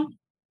long?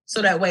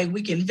 So that way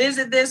we can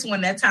visit this when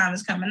that time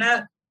is coming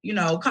up.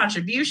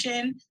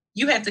 Contribution.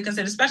 You have to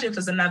consider, especially if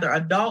it's another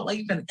adult, like,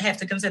 you can have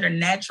to consider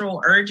natural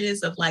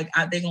urges of, like,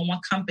 they're going to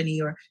want company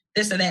or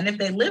this or that. And if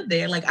they live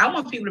there, like, I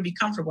want people to be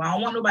comfortable. I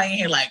don't want nobody in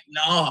here like,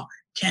 no,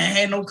 can't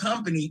have no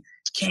company.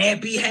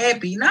 Can't be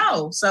happy.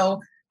 No.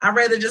 So I'd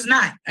rather just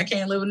not. I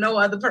can't live with no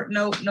other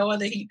no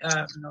other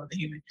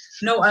human,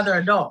 no other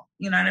adult.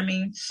 You know what I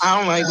mean? I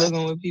don't like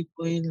living with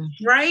people either.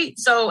 Right?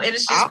 So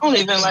it's just, I don't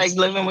even like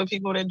living with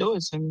people that do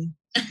it to me.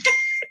 Oh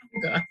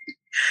God.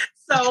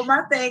 So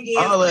my thing is,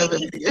 all of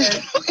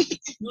it.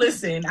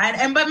 Listen,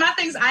 but my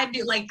things I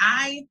do, like,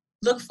 I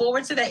look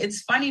forward to that.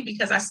 It's funny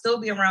because I still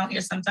be around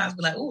here sometimes,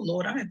 be like, oh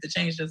Lord, I have to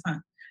change this, huh?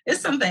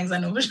 It's some things I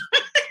know for sure.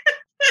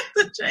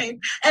 To change,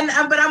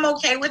 but I'm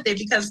okay with it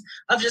because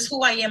of just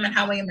who I am and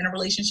how I am in a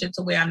relationship,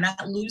 to where I'm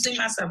not losing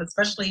myself,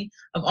 especially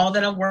of all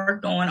that I've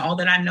worked on, all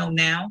that I know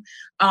now.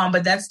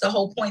 But that's the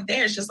whole point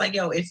there. It's just like,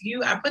 yo,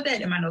 I put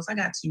that in my notes. I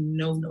got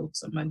no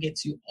notes. I'm gonna get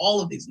to all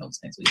of these notes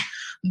next week.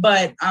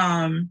 But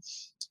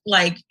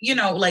like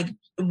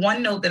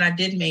one note that I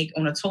did make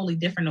on a totally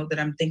different note that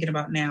I'm thinking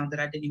about now that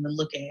I didn't even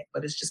look at,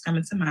 but it's just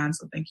coming to mind.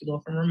 So thank you,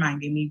 Lord, for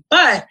reminding me.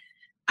 But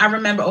I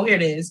remember, here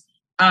it is.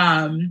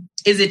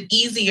 Is it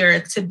easier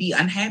to be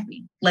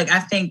unhappy? Like, I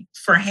think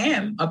for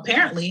him,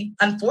 apparently,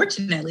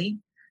 unfortunately,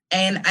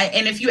 and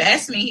if you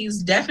ask me,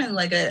 he's definitely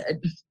like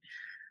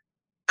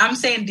I'm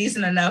saying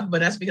decent enough,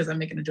 but that's because I'm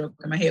making a joke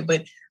in my head,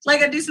 but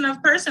like a decent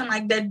enough person,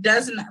 like,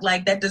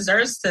 that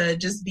deserves to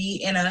just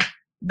be in a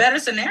better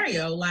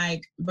scenario.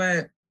 Like,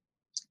 but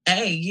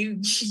hey, you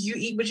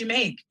eat what you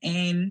make.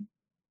 And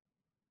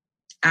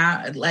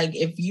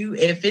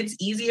if it's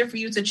easier for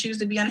you to choose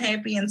to be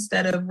unhappy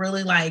instead of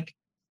really like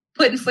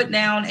putting foot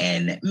down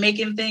and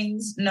making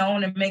things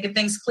known and making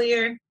things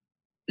clear,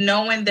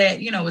 knowing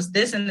that, it's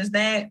this and it's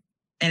that,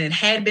 and it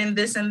had been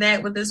this and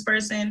that with this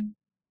person,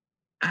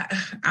 I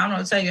don't know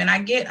what to tell you. And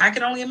I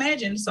can only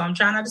imagine. So I'm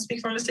trying not to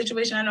speak from a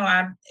situation. I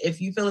know if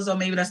you feel as though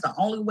maybe that's the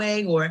only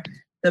way or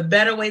the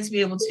better way to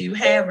be able to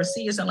have or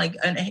see yourself, like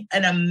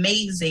an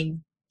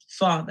amazing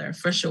father,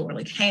 for sure,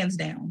 like hands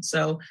down.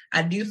 So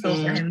I do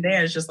feel for him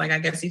there. It's just like, I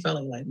guess he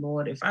felt like,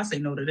 Lord, if I say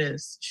no to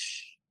this,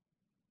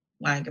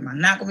 like, am I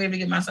not going to be able to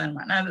get my son?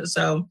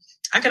 So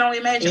I can only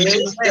imagine.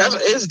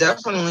 It's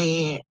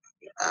definitely,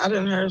 I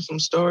done heard some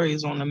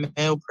stories on the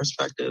male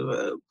perspective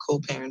of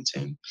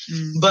co-parenting.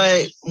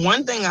 But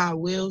one thing I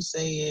will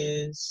say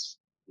is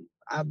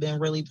I've been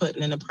really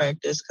putting into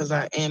practice, because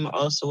I am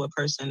also a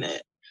person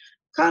that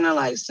kind of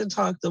likes to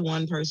talk to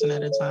one person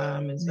at a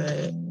time, is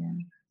that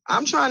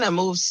I'm trying to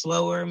move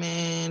slower,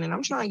 man, and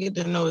I'm trying to get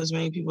to know as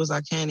many people as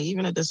I can,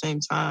 even at the same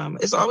time.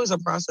 It's always a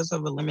process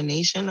of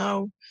elimination,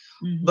 though.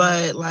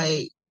 But,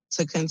 like,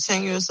 to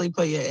continuously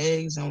put your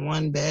eggs in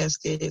one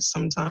basket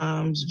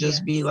sometimes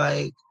just be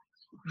like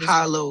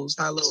high lows.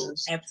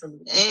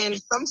 Absolutely. And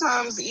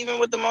sometimes even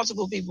with the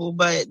multiple people,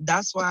 but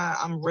that's why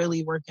I'm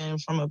really working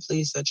from a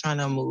place of trying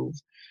to move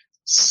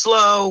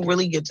slow,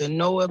 really get to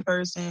know a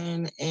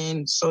person.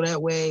 And so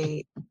that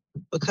way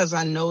because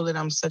I know that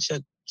I'm such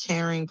a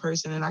caring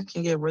person and I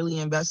can get really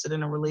invested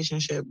in a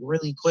relationship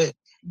really quick.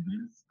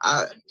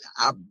 I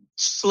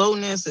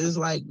slowness is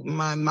like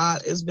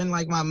it's been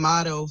like my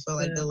motto for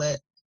like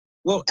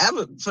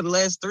for the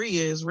last 3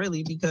 years,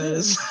 really,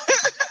 because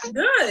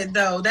good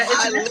though. That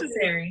is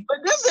necessary. But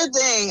this is the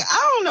thing.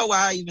 I don't know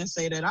why I even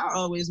say that. I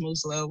always move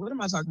slow. What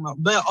am I talking about?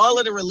 But all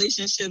of the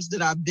relationships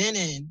that I've been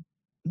in,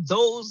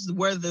 those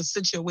were the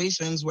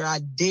situations where I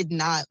did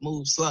not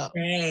move slow.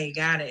 Hey,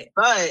 got it.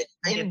 But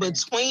in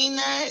between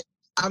that,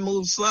 I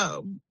moved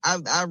slow.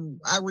 I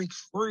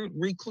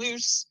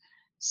recluse,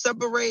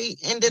 separate,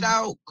 ended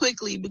out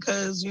quickly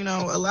because, you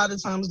know, a lot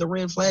of times the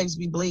red flags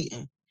be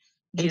blatant.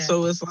 And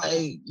so it's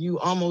like you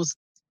almost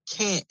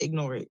can't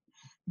ignore it.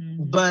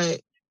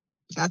 But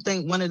I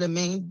think one of the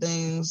main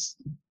things,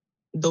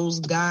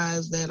 those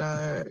guys that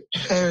are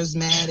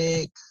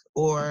charismatic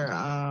or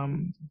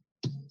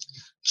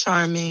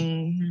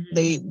charming,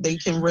 they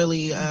can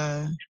really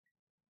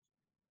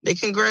they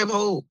can grab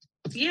hold.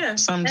 Yeah,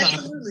 sometimes.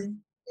 Absolutely.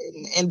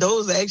 And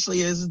those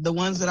actually is the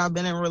ones that I've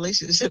been in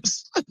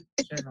relationships.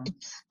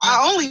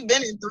 I only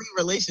been in 3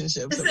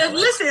 relationships.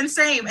 Listen,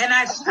 same. And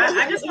I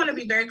just want to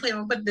be very clear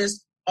and put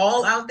this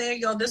all out there,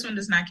 y'all. This one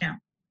does not count.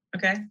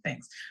 Okay,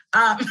 thanks.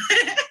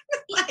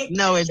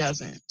 No, it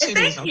doesn't.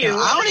 Thank you.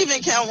 I don't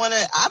even count one.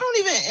 I don't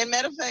even. And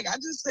matter of fact, I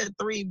just said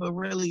 3, but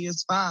really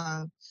it's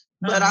 5.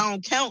 But I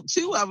don't count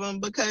 2 of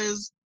them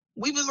because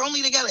we was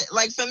only together.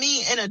 Like for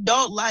me, in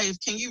adult life,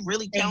 can you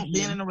really count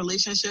being in a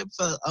relationship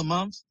for a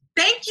month?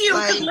 Thank you.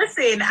 Because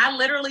listen, I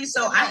literally,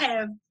 I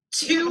have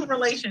 2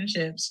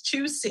 relationships,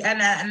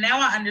 and now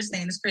I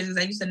understand. It's crazy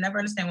because I used to never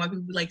understand why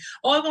people be like,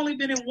 "Oh, I've only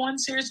been in 1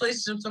 serious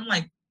relationship." So I'm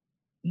like,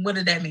 what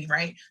did that mean,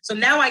 right? So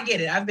now I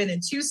get it. I've been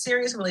in 2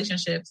 serious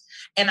relationships,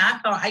 and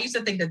I used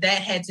to think that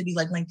had to be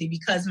like lengthy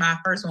because my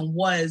first one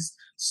was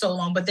so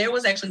long. But there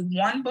was actually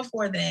one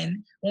before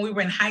then when we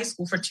were in high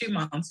school for 2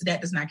 months.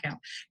 That does not count.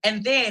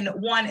 And then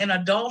one in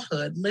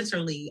adulthood,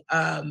 literally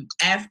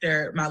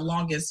after my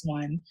longest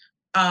one.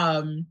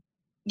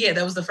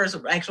 That was the first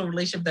actual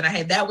relationship that I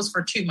had. That was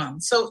for 2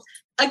 months. So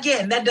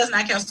again, that does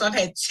not count. So I've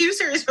had 2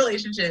 serious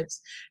relationships,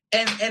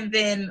 and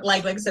then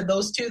like I said,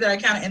 those 2 that I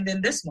counted, and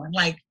then this one,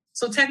 like.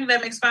 So technically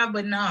that makes 5,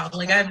 but no,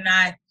 like I've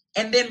not.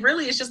 And then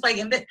really it's just like,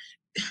 and then,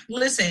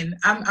 listen,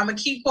 I'm gonna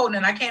keep quoting,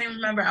 and I can't even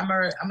remember. I'm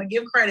gonna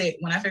give credit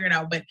when I figure it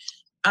out. But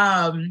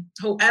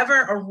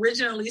whoever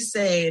originally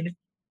said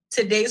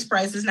today's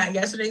price is not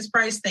yesterday's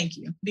price, thank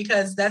you,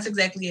 because that's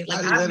exactly it.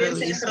 Like I've been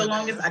saying for the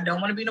longest, I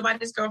don't want to be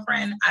nobody's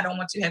girlfriend. I don't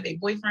want to have a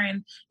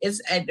boyfriend. It's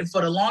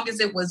for the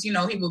longest it was, he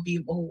will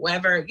be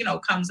whoever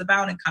comes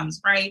about and comes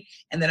right.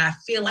 And then I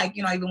feel like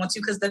I even want to,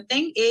 because the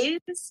thing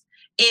is.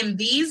 In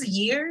these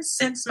years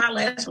since my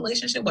last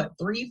relationship,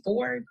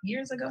 3-4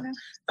 years ago now,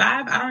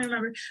 5, I don't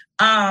remember.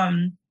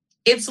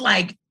 It's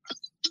like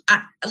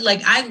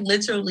I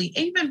literally,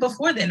 even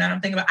before then,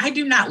 I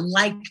do not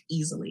like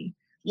easily.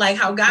 Like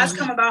how guys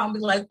come about and be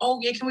like, oh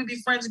yeah, can we be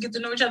friends and get to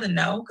know each other?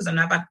 No, because I'm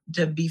not about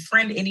to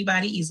befriend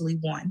anybody easily.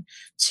 1,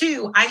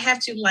 2, I have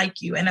to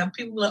like you. And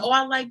people be like, oh,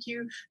 I like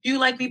you. Do you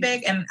like me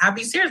back? And I'll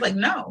be serious, like,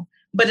 no.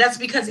 But that's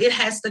because it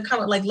has to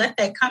come. Like, let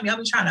that come. Y'all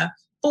be trying to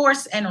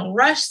force and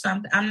rush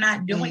something. I'm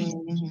not doing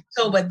it.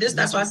 So, but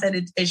that's why I said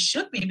it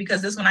shook me,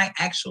 because this one I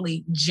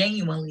actually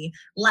genuinely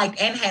liked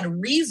and had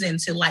reason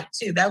to like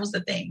too. That was the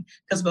thing.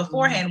 Because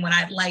beforehand, when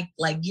I liked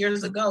like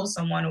years ago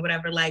someone or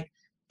whatever, like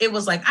it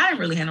was like I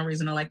didn't really have no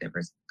reason to like that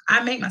person.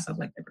 I make myself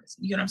like that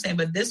person. You know what I'm saying?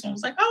 But this one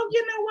was like, oh,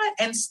 you know what?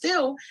 And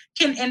still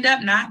can end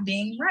up not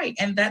being right.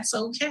 And that's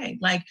okay.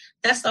 Like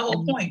that's the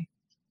whole point.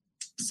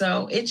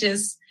 So it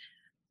just,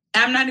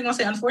 I'm not even gonna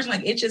say unfortunately,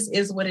 like it just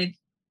is what it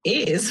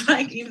is.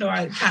 Like, even though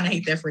I kind of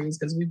hate that phrase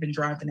because we've been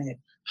driving it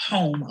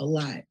home a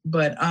lot.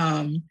 But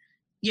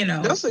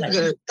that's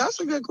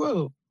a good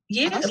quote.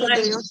 Yeah,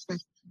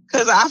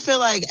 because I feel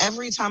like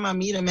every time I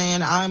meet a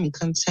man, I'm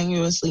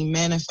continuously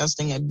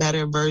manifesting a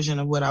better version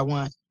of what I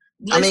want.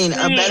 Listen.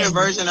 I mean, a better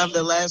version of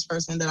the last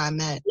person that I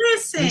met.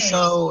 Listen. And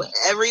so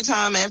every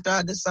time after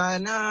I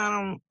decide,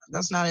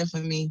 that's not it for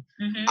me,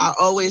 I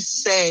always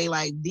say,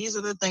 like, these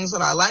are the things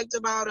that I liked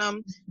about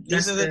him.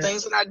 These are the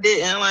things that I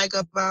didn't like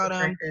about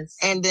him.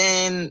 And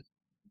then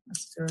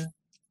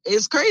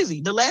it's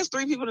crazy. The last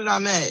 3 people that I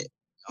met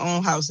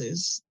own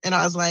houses. And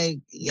I was like,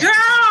 yes.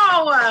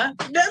 Girl,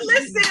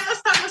 listen,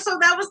 let's talk. So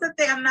that was the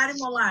thing. I'm not even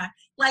gonna lie.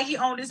 Like, he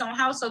owned his own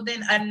house. So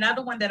then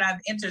another one that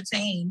I've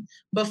entertained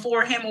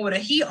before him or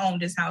whatever, he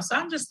owned his house. So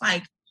I'm just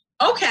like,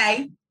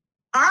 okay,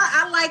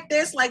 I like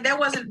this. Like, that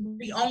wasn't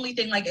the only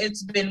thing. Like,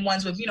 it's been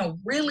ones with,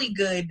 really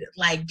good,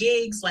 like,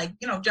 gigs, like,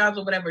 jobs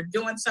or whatever,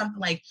 doing something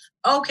like,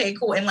 okay,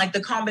 cool. And like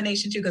the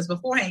combination too, because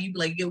beforehand you'd be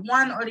like, get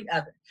one or the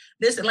other.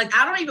 This, like,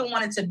 I don't even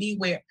want it to be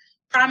where,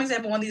 prime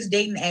example, one of these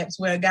dating apps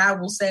where a guy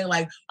will say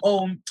like,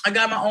 oh, I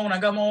got my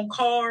own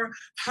car,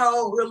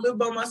 how I live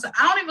by myself.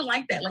 I don't even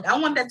like that. Like, I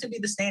want that to be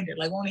the standard.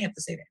 Like, we only have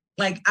to say that.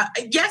 Like,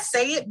 yes,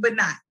 say it, but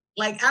not.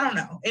 Like, I don't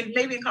know. And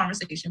maybe in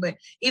conversation, but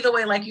either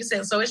way, like you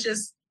said, so it's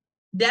just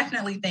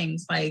definitely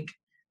things like,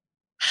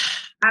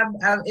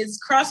 it's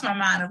crossed my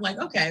mind of like,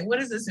 okay, what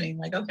does this mean?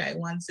 Like, okay,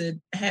 want to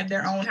have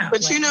their own house.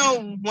 But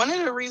one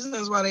of the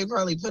reasons why they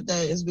probably put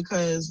that is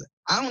because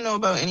I don't know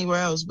about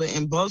anywhere else, but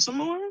in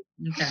Baltimore,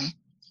 okay,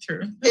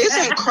 true,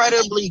 it's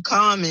incredibly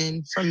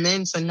common for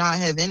men to not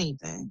have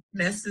anything.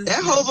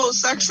 That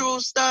homosexual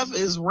stuff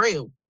is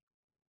real.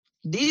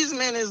 These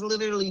men is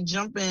literally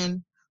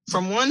jumping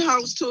from one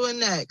house to the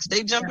next.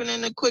 They jumping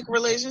into quick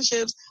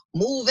relationships,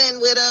 move in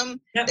with them.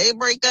 Yep. They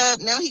break up.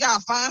 Now he got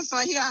to find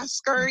somebody. He got to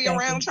scurry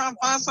around trying to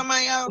find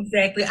somebody else.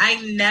 Exactly.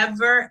 I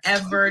never,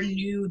 ever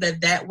knew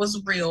that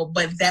was real,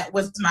 but that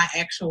was my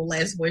actual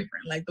last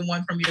boyfriend, like the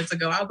one from years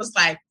ago. I was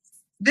like,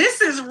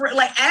 this is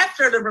like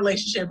after the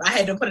relationship, I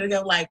had to put it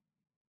together like,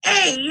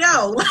 hey,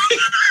 yo.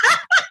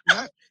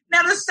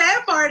 Now, the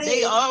sad part is...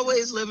 They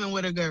always living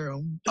with a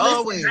girl.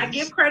 Always. I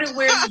give credit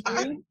where it's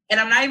due. And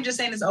I'm not even just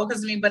saying this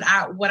because of me, but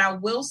what I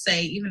will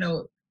say, even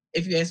though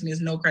if you ask me,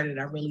 it's no credit,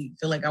 I really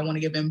feel like I want to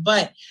give him.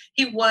 But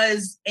he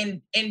was,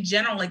 in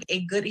general, like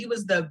he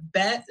was the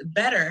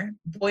better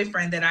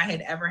boyfriend that I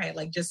had ever had.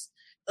 Like, just,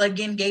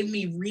 again, gave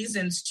me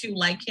reasons to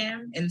like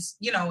him. And,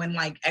 and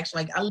like,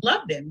 actually, like, I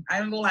loved him. I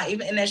don't know, like,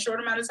 even in that short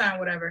amount of time,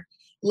 whatever.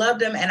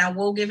 Loved him, and I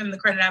will give him the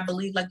credit. I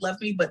believe, like,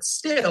 loved me, but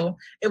still,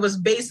 it was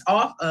based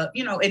off of,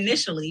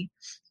 initially,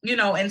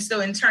 and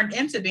still, and turned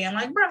into being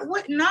like, bro,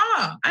 what? Nah,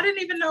 I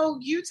didn't even know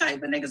you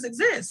type of niggas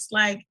exist.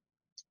 Like,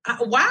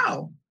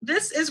 wow,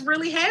 this is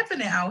really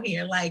happening out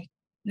here. Like,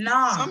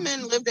 nah. Some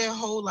men live their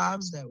whole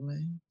lives that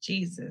way.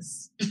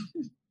 Jesus.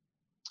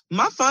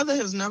 My father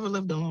has never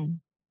lived alone.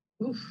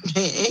 And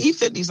he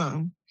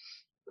 50-something.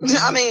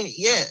 I mean,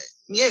 yeah,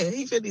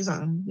 he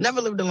 50-something. Never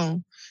lived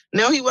alone.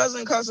 No, he was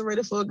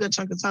incarcerated for a good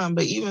chunk of time,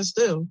 but even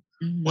still,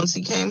 once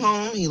he came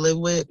home, he lived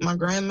with my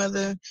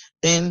grandmother.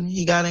 Then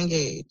he got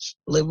engaged,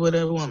 lived with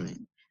a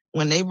woman.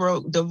 When they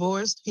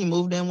divorced, he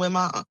moved in with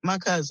my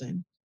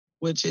cousin,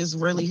 which is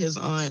really his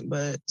aunt,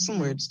 but some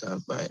weird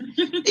stuff. But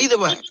either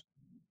way,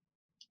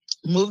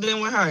 moved in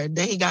with her.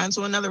 Then he got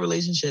into another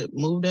relationship,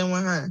 moved in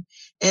with her.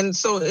 And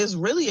so it's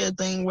really a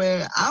thing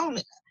where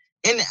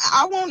and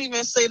I won't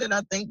even say that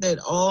I think that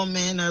all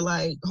men are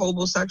like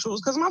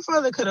homosexuals, because my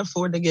father could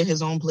afford to get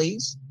his own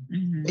place,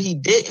 but he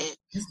didn't.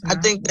 I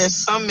think that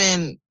some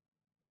men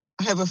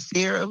have a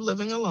fear of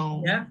living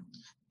alone. Yeah.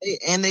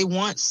 And they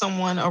want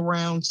someone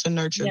around to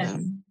nurture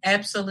them.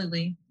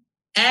 Absolutely.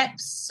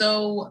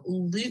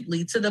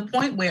 Absolutely. To the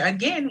point where,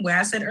 again, where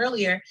I said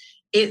earlier,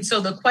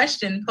 so the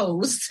question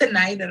posed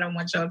tonight that I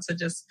want y'all to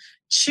just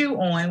chew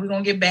on, we're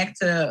going to get back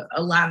to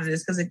a lot of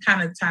this because it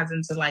kind of ties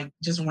into like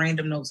just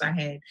random notes I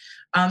had.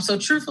 So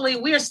truthfully,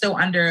 we are still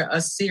under a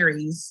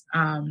series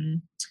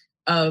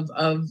of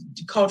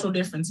cultural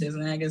differences.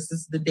 And I guess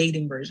this is the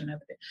dating version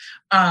of it.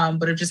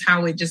 But of just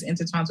how it just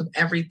intertwines with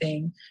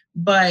everything.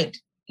 But,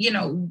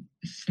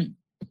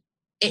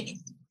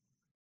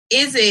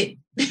 is it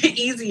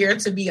easier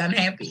to be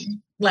unhappy?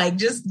 Like,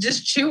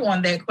 just chew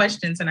on that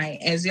question tonight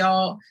as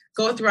y'all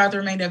go throughout the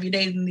remainder of your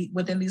day.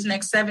 Within these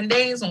next 7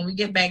 days, when we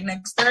get back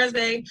next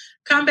Thursday,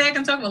 come back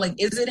and talk about, like,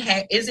 is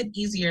it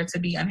easier to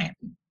be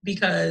unhappy?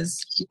 Because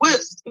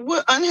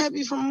what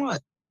unhappy from what?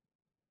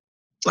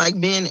 Like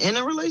being in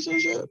a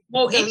relationship?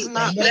 Well, anything,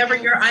 whatever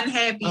you're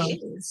unhappy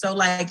is. So,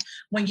 like,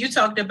 when you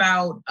talked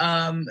about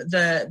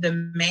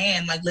the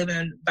man like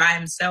living by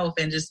himself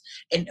or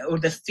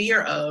the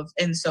fear of,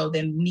 and so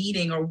then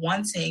needing or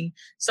wanting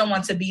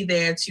someone to be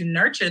there to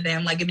nurture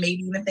them, like it made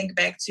me even think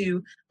back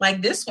to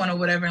like this one or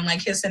whatever, and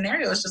like his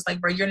scenario is just like,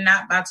 bro, you're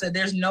not about to.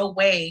 There's no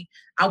way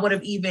I would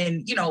have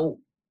even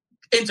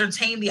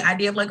entertained the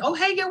idea of like, oh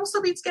hey, yeah, we'll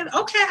still be together.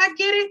 Okay, I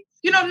get it.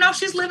 No,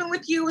 she's living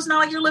with you. It's not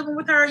like you're living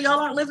with her. Y'all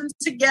aren't living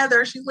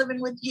together. She's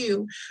living with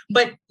you.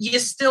 But you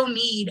still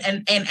need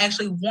and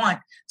actually want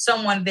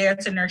someone there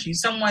to nurture you,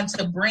 someone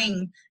to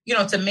bring,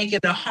 to make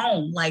it a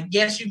home. Like,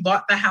 yes, you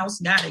bought the house,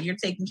 got it. You're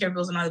taking care of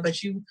bills and all that,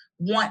 but you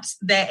want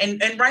that.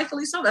 And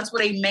rightfully so. That's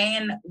what a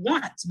man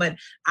wants. But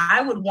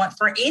I would want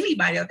for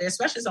anybody out there,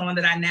 especially someone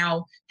that I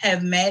now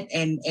have met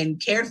and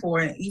cared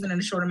for, even in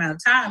a short amount of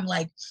time,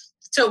 like,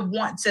 to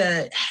want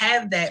to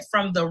have that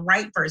from the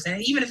right person.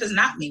 And even if it's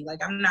not me,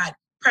 like I'm not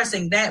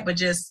pressing that, but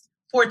just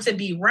for it to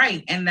be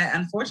right. And that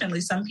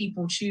unfortunately some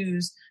people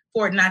choose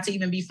for it not to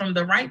even be from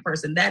the right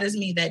person. That is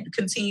me that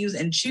continues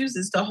and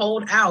chooses to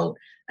hold out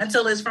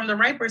until it's from the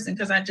right person.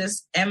 Cause I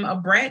just am a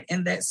brat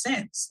in that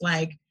sense.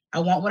 Like I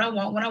want what I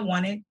want when I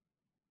want it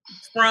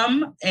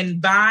from and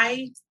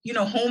by,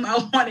 whom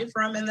I want it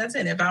from. And that's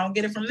it. If I don't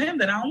get it from them,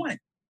 then I don't want it.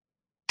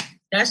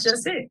 That's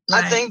just it.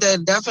 Like, I think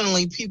that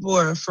definitely people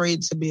are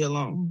afraid to be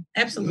alone.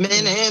 Absolutely.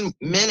 Men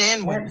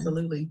and women.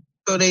 Absolutely.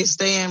 So they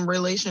stay in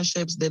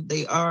relationships that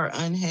they are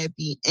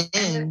unhappy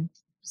in.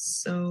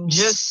 So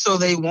just so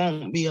they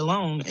won't be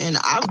alone. And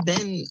I've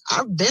been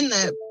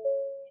that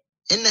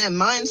in that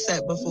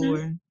mindset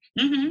before.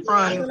 Mm-hmm.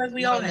 I feel like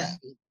we all have.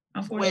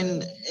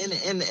 And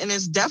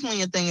it's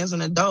definitely a thing as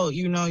an adult.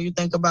 You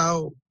think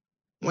about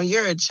when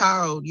you're a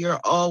child,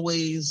 you're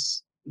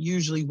always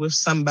usually with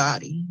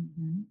somebody.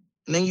 Mm-hmm.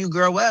 And then you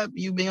grow up,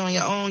 you be on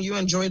your own, you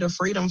enjoy the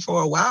freedom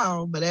for a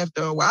while, but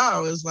after a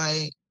while, it's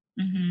like,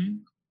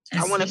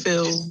 I want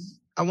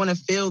to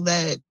feel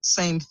that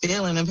same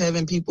feeling of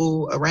having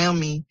people around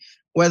me,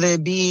 whether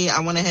it be I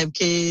want to have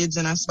kids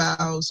and a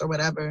spouse or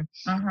whatever.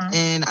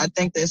 And I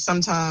think that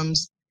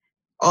sometimes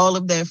all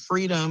of that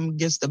freedom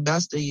gets the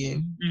best of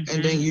you.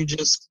 And then you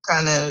just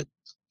kind of,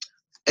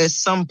 at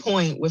some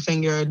point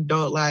within your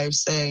adult life,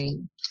 say,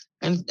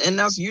 and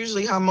that's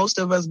usually how most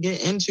of us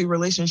get into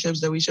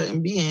relationships that we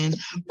shouldn't be in.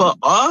 But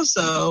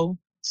also,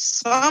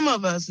 some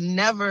of us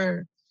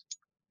never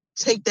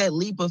take that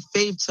leap of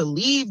faith to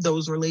leave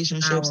those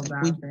relationships.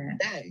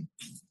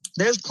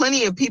 There's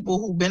plenty of people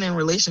who've been in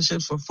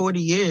relationships for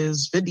 40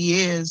 years, 50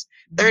 years,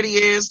 30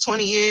 years,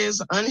 20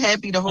 years,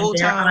 unhappy the whole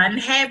time.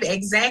 Unhappy,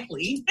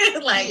 exactly.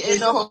 Like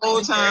the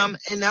whole time.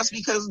 And that's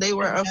because they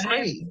were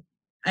afraid.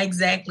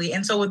 Exactly.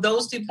 And so with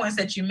those 2 points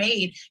that you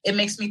made, it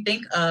makes me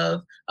think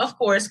of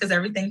course, because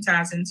everything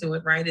ties into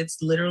it, right? It's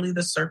literally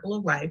the circle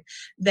of life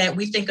that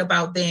we think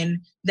about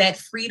then that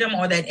freedom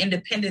or that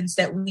independence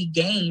that we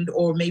gained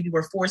or maybe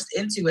were forced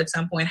into at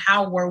some point.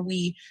 How were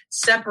we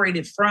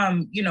separated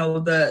from,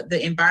 the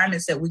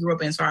environments that we grew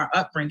up in, so our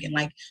upbringing?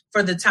 Like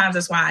for the times,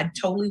 that's why I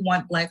totally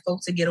want Black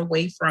folks to get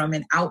away from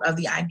and out of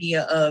the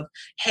idea of,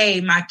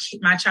 hey, my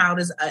child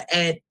is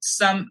at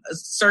some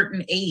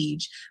certain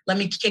age, let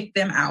me kick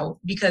them out.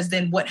 Because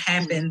then what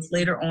happens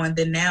later on,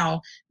 then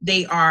now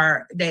they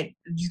are, that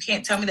you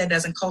can't tell me that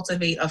doesn't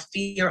cultivate a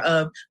fear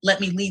of, let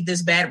me leave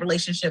this bad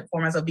relationship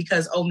for myself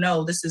because, oh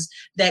no, this is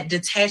that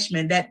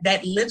detachment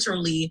that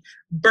literally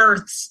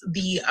births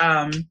the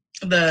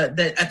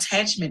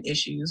attachment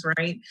issues,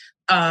 right?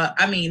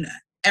 I mean,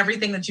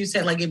 everything that you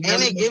said, like it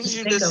really gives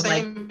you the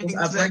same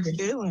exact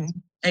feeling.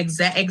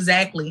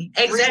 Exactly.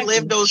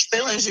 Relive those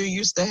feelings you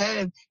used to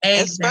have,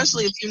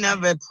 especially if you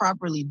never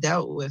properly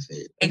dealt with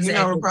it. If you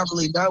never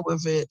properly dealt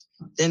with it,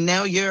 then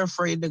now you're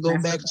afraid to go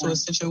back to a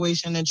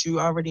situation that you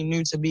already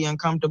knew to be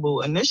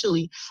uncomfortable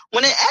initially,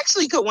 when it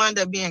actually could wind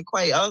up being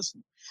quite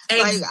awesome.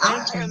 Like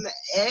I am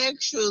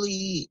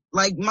actually,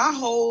 like my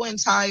whole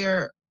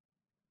entire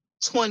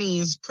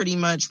 20s, pretty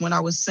much when I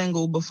was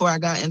single before I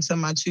got into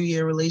my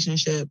 2-year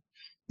relationship,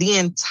 the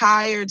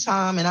entire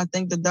time, and I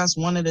think that that's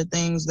one of the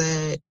things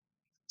that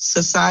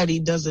society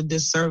does a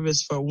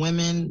disservice for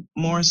women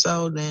more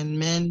so than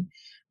men,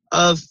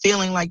 of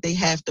feeling like they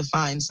have to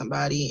find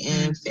somebody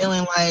and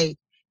feeling like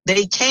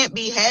they can't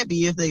be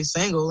happy if they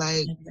single.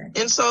 Like,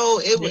 and so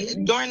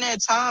during that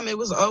time, it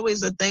was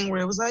always a thing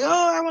where it was like,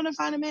 oh, I want to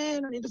find a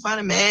man. I need to find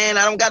a man.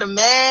 I don't got a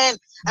man.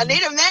 I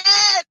need a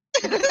man.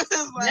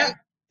 It's like,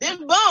 then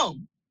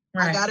boom,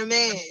 I got a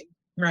man.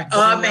 Right.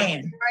 A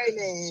man.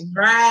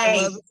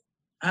 Right.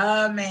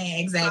 Man,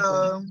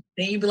 exactly.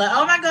 Then you'd be like,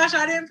 oh my gosh,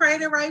 I didn't pray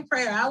the right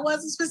prayer. I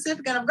wasn't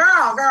specific enough.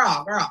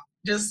 Girl.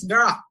 Just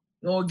girl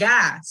or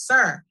guy,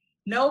 sir.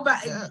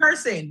 Nobody,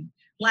 person.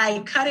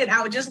 Like, cut it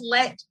out. Just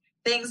let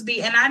things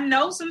be. And I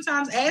know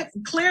sometimes,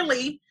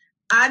 clearly,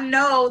 I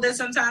know that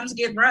sometimes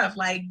get rough.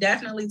 Like,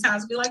 definitely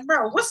times be like,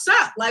 bro, what's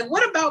up? Like,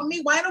 what about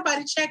me? Why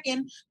nobody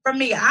checking for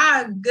me?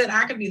 I'm good.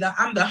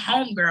 I'm the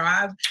home girl.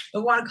 They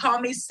want to call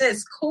me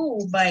sis.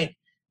 Cool. But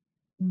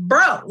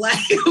bro, like,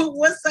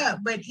 what's up?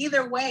 But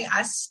either way,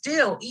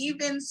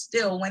 even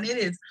still, when it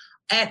is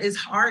at its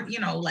heart,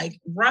 like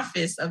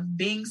roughest of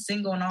being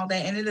single and all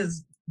that, and it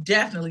is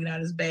definitely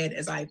not as bad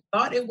as I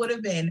thought it would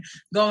have been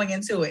going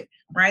into it,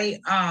 right?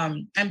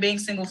 I'm being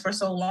single for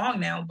so long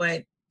now,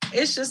 but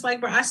it's just like,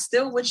 bro, I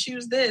still would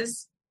choose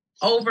this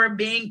over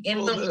being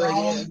in the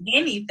wrong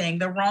anything,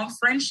 the wrong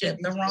friendship,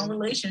 the wrong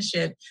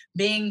relationship,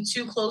 being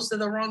too close to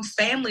the wrong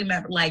family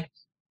member. Like,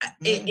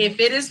 if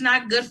it is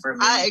not good for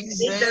me,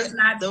 it does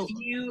not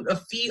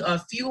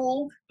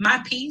fuel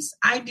my peace,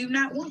 I do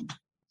not want.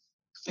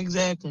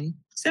 Exactly.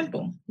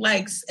 Simple.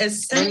 Like,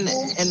 as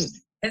simple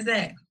as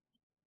that.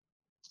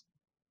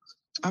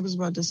 I was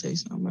about to say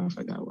something, but I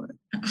forgot what.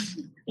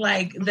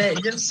 Like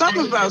that, just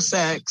something about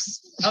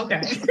sex.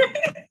 Okay.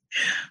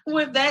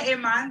 With that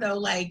in mind, though,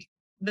 like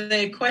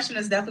the question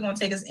is definitely going to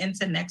take us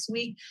into next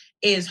week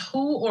is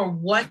who or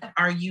what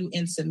are you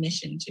in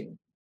submission to?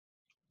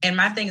 And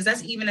my thing is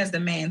that's even as the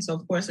man. So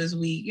of course, as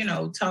we,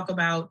 talk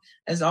about,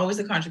 as always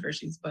the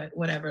controversies, but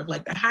whatever,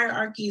 like the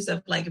hierarchies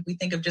of like, if we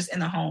think of just in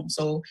the home.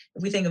 So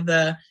if we think of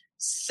the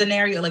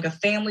scenario, like a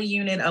family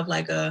unit of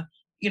like a,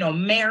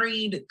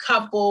 married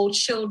couple,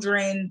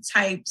 children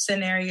type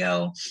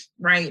scenario,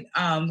 right?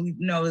 We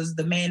know is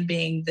the man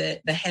being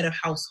the head of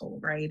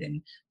household, right?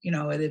 And,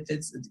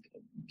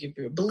 if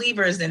you're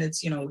believers, then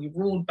it's, you're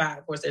ruled by,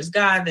 of course, there's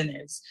God, then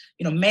there's,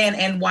 man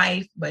and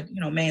wife, but,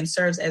 man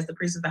serves as the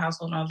priest of the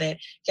household and all that,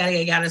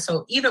 yada.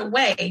 So either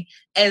way,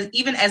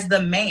 even as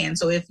the man,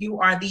 so if you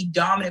are the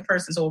dominant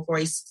person, so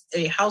for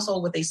a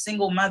household with a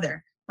single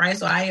mother, right?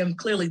 So I am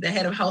clearly the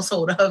head of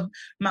household of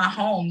my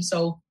home.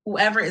 So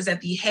whoever is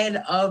at the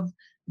head of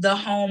the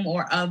home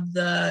or of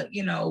the,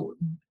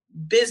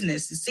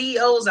 business,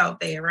 CEOs out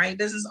there, right?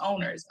 Business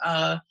owners,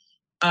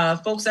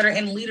 folks that are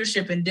in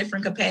leadership in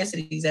different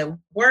capacities at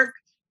work,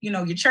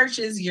 your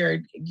churches, your,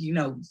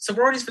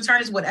 sororities,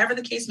 fraternities, whatever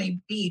the case may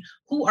be,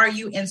 who are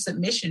you in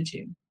submission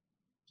to?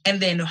 And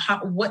then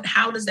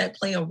how does that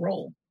play a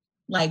role?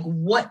 Like,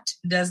 what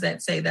does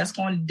that say? That's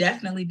going to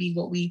definitely be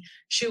what we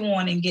chew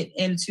on and get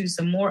into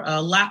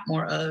a lot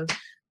more of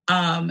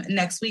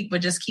next week.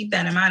 But just keep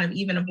that in mind of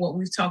even of what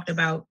we've talked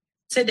about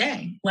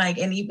today, like,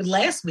 and even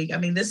last week. I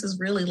mean, this is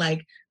really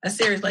like a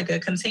series, like a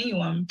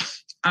continuum,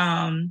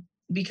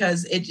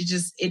 because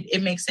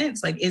it makes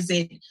sense. Like, is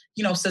it,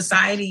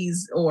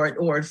 societies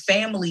or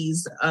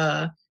families,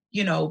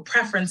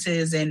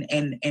 preferences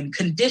and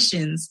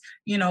conditions,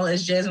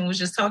 as Jasmine was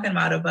just talking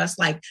about, of us,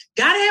 like,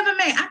 gotta have a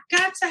man.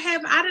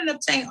 I didn't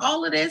obtain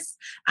all of this.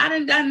 I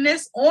done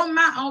this on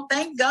my own.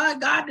 Thank God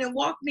didn't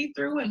walk me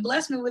through and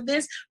bless me with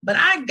this, but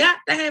I got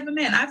to have a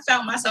man. I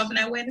found myself in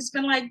that way, and it's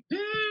been like,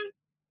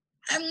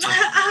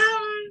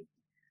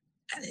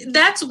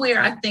 that's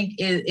where I think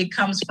it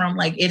comes from.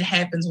 Like, it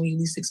happens when you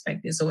least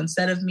expect it. So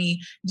instead of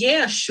me,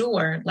 yeah,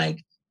 sure,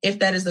 like, if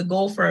that is the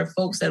goal for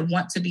folks that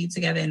want to be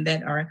together and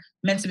that are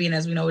meant to be, and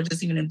as we know,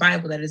 just even in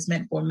Bible, that is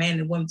meant for a man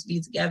and woman to be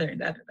together,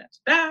 and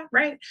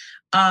right?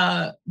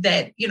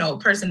 That,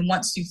 person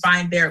wants to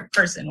find their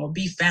person or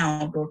be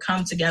found or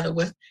come together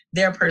with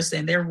their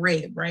person, their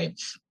rib, right?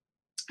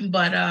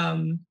 But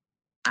you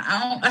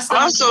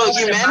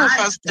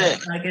manifest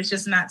it. Like, it's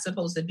just not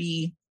supposed to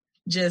be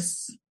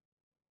just.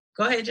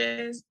 Go ahead,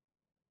 Jazz.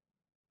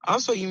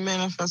 Also, you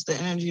manifest the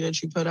energy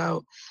that you put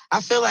out.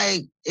 I feel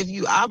like if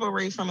you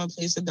operate from a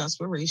place of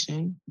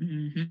desperation,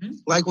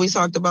 like we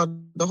talked about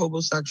the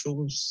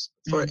homosexuals,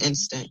 for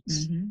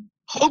instance,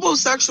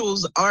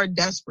 homosexuals are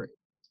desperate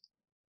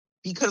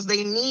because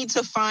they need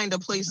to find a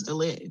place to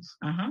live.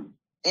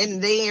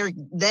 And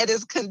that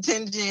is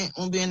contingent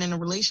on being in a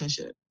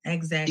relationship.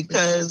 Exactly.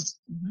 Because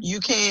you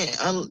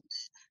can't,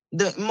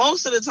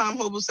 most of the time,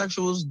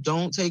 homosexuals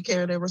don't take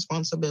care of their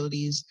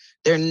responsibilities.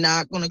 They're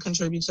not going to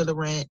contribute to the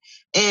rent.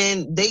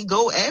 And they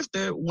go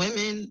after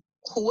women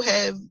who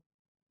have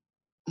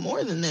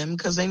more than them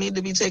because they need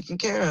to be taken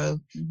care of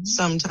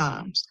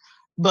sometimes.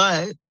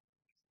 But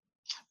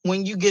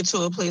when you get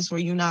to a place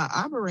where you're not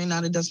operating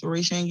out of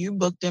desperation, you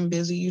booked and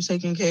busy, you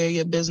taking care of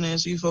your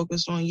business, you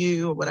focus on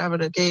you or whatever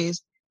the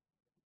case,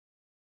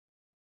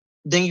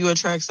 then you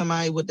attract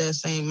somebody with that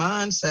same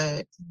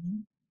mindset.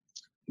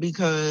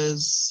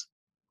 Because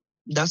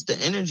that's the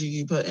energy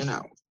you putting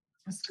out.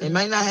 It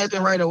might not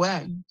happen right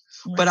away,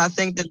 but I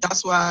think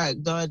that's why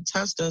God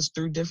tests us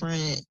through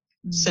different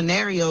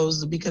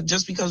scenarios,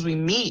 because we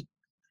meet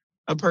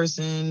a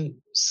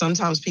person,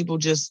 sometimes people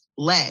just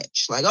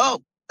latch, like,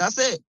 oh, that's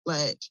it,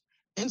 latch.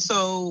 And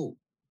so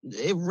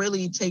it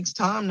really takes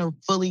time to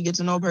fully get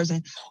to know a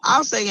person.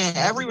 I'll say in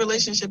every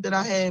relationship that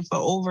I had for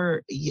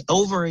over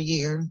a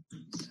year,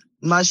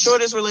 my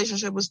shortest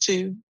relationship was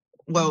 2.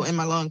 Well, in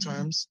my long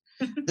terms.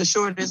 The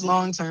shortest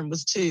long term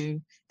was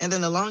 2, and then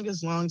the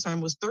longest long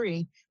term was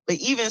 3. But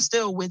even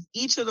still, with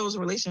each of those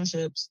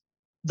relationships,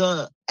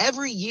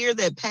 every year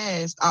that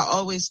passed, I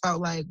always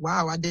felt like,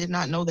 wow, I did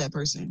not know that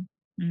person.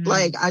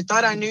 Like, I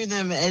thought I knew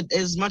them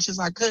as much as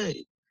I could.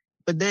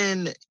 But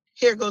then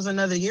here goes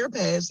another year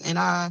past, and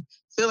I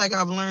feel like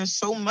I've learned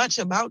so much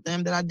about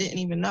them that I didn't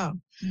even know,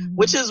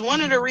 which is one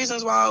of the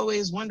reasons why I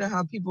always wonder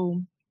how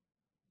people,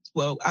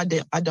 well, I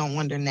don't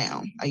wonder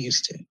now. I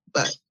used to,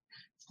 but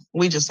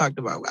we just talked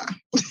about why.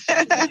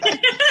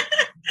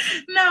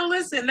 No,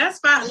 listen, that's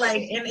fine.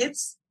 Like, and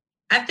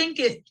I think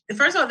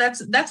first of all,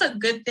 that's a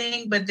good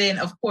thing. But then,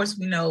 of course,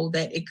 we know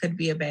that it could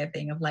be a bad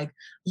thing of, like,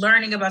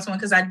 learning about someone.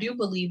 Because I do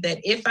believe that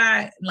if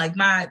I, like,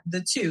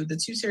 the two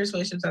serious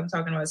relationships I'm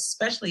talking about,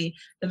 especially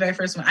the very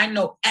first one, I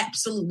know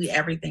absolutely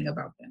everything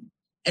about them.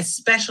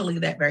 Especially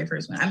that very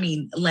first one. I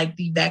mean, like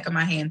the back of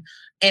my hand.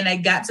 And I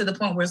got to the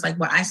point where it's like,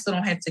 well, I still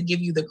don't have to give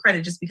you the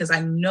credit just because I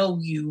know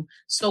you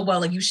so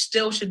well. Like, you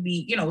still should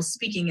be,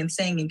 speaking and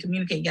saying and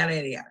communicating, yada,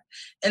 yada, yada.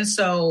 And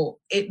so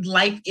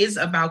life is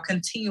about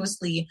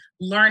continuously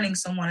learning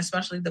someone,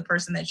 especially the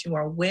person that you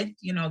are with,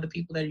 the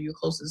people that you're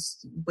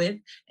closest with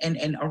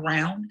and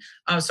around,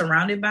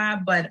 surrounded by.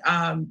 But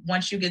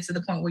once you get to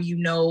the point where you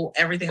know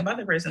everything about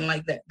the person,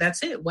 like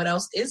that's it. What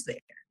else is there?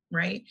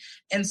 Right.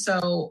 And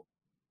so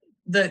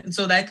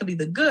so that could be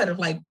the good of,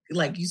 like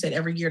you said,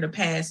 every year to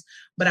pass.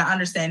 But I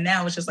understand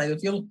now it's just like,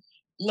 if you're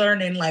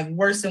learning, like,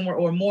 worse and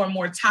more and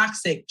more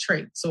toxic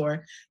traits,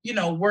 or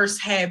worse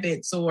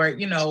habits, or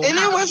and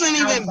it wasn't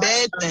even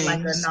bad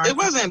things. It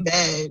wasn't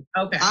bad.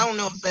 Okay, I don't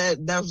know if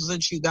that was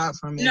what you got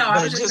from it. No, but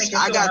I was just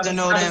I got to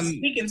know them.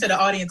 Speaking to the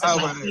audience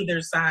of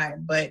either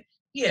side, but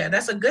yeah,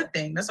 that's a good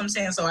thing. That's what I'm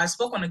saying. So I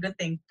spoke on a good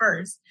thing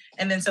first,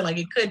 and then so, like,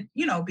 it could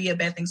be a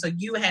bad thing. So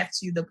you have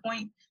to, the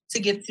point to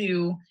get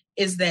to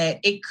is that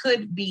it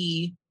could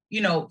be,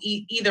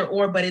 either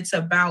or, but it's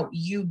about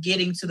you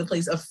getting to the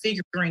place of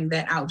figuring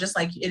that out. Just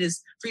like it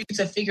is for you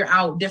to figure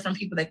out different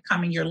people that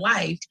come in your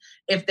life,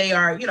 if they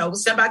are,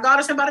 sent by God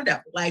or sent by the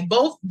devil. Like,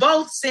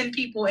 both send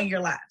people in your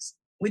lives.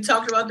 We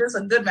talked about this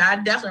a good man.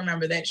 I definitely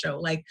remember that show.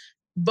 Like,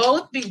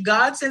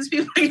 God sends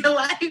people in your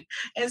life,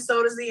 and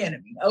so does the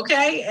enemy.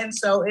 Okay. And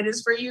so it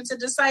is for you to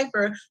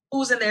decipher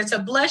who's in there to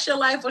bless your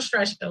life or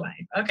stress your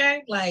life.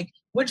 Okay. Like,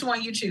 which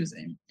one you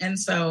choosing. And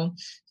so,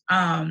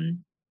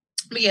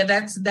 but yeah,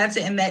 that's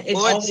it. And that it's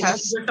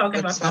always, we're talking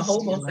about the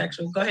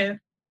homosexual. Go ahead.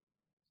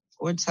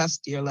 or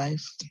test your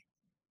life.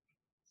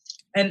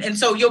 And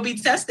so you'll be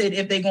tested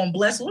if they're going to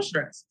bless or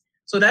stress.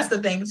 So that's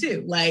the thing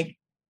too. Like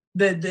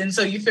then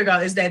so you figure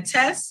out, is that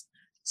test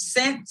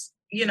sent,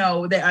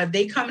 are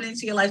they coming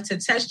into your life to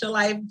test your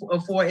life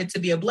for it to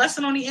be a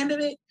blessing on the end of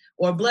it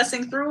or a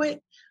blessing through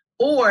it?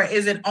 Or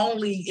is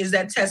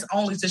that test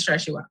only to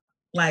stress you out?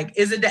 Like,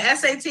 is it the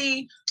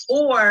SAT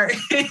or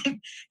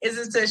is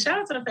it to shout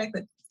out to the fact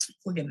that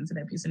we'll get into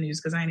that piece of news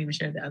because I ain't even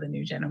shared the other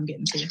news yet. I'm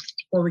getting to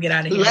before we get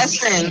out of here.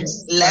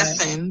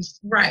 Lessons.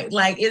 Right.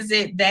 Like, is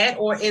it that,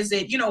 or is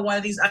it, one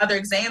of these other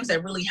exams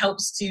that really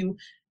helps to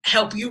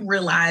help you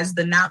realize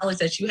the knowledge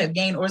that you have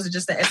gained? Or is it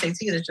just the SAT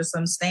that's just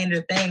some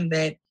standard thing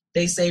that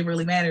they say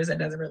really matters that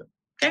doesn't really?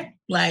 Okay.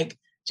 Like,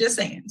 just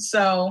saying.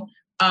 So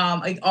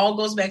it all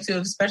goes back to,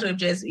 especially if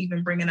Jess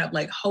even bringing up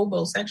like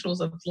hobosexuals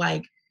of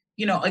like,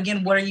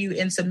 again, what are you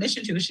in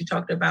submission to? She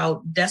talked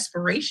about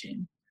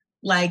desperation.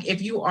 Like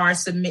if you are a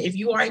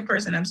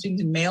person, I'm speaking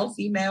to male,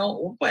 female,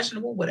 or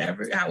questionable,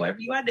 whatever, however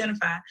you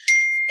identify.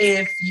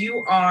 If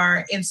you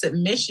are in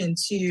submission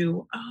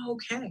to,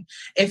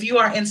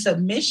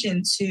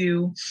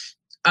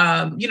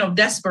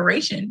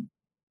 desperation,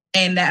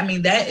 and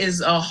that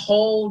is a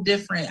whole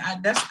different.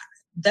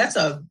 That's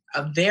a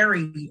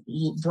very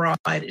broad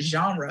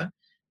genre,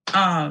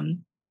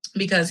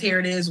 because here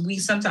it is. We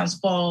sometimes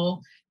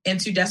fall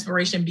into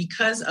desperation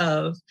because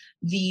of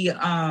the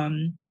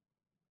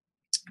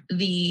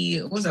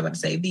what was I about to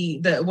say?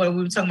 The what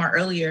we were talking about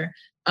earlier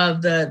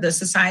of the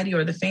society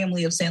or the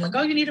family of saying like,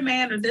 oh, you need a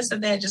man or this or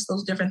that, just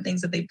those different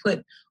things that they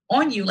put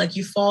on you. Like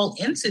you fall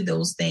into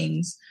those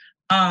things.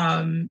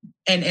 And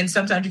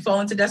sometimes you fall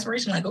into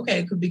desperation, like,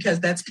 okay, because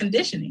that's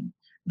conditioning.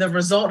 The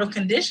result of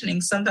conditioning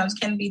sometimes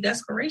can be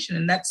desperation.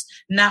 And that's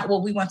not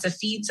what we want to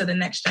feed to the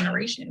next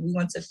generation. We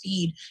want to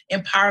feed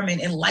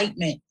empowerment,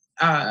 enlightenment,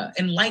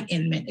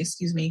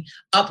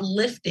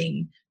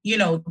 uplifting,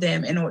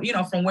 them. And,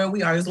 from where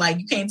we are, it's like,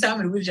 you can't tell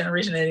me the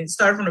generation that it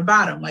started from the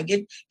bottom. Like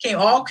it came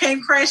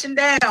crashing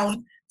down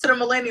to the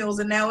millennials.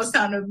 And now it's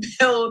time to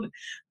build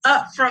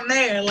up from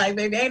there. Like,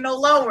 baby, ain't no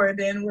lower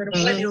than where the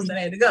millennials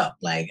had to go.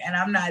 Like, and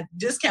I'm not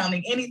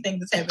discounting anything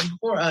that's happened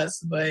before us,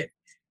 but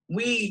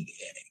we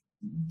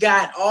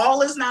got all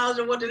this knowledge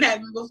of what didn't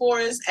happen before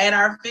us at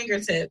our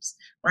fingertips,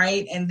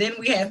 right? And then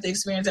we have to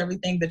experience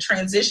everything, the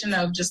transition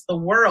of just the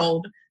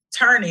world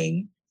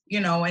turning,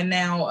 and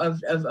now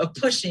of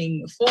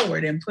pushing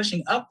forward and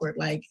pushing upward.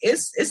 Like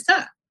it's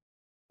tough,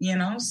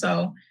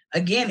 So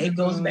again, it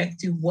goes back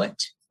to what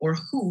or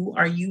who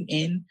are you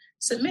in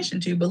submission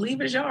to?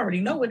 Believers, you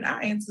already know what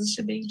our answers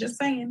should be, just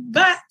saying.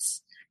 But,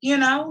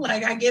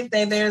 like I get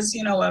that there's,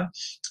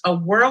 a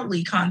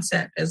worldly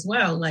concept as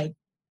well. Like,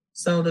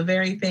 so the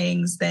very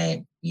things that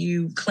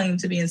you claim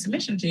to be in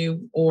submission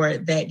to, or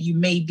that you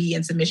may be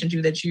in submission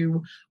to, that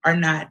you are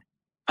not,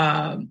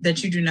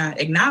 that you do not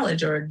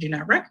acknowledge or do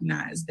not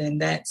recognize, then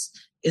that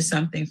is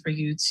something for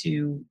you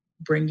to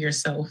bring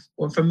yourself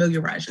or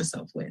familiarize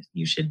yourself with.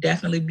 You should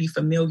definitely be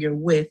familiar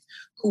with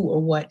who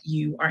or what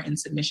you are in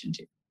submission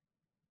to.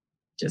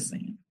 Just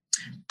saying.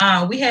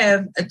 We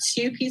have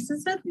two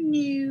pieces of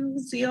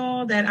news,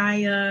 y'all, that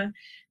I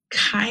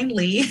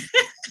kindly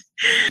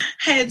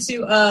had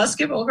to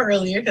skip over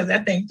earlier because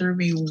that thing threw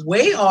me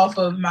way off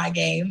of my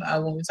game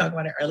when we talked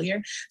about it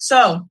earlier.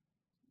 So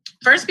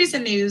first piece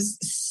of news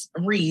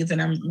reads,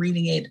 and I'm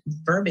reading it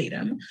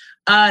verbatim.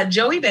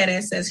 Joey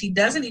Badass says he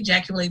doesn't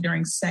ejaculate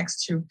during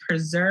sex to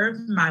preserve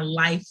my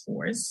life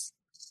force,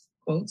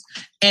 quotes,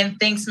 and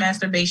thinks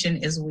masturbation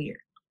is weird.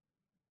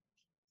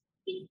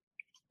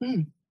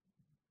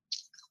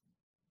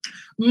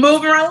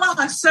 Moving right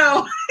along.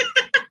 So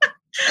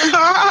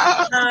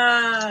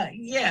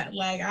yeah,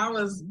 like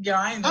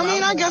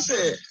I guess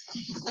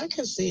I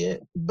can see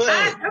it,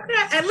 but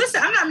okay. And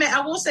listen, I'm not mad.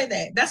 I will say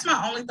that that's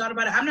my only thought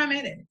about it. I'm not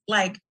mad at it.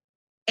 Like,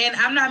 and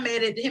I'm not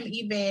mad at him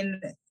even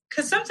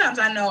because sometimes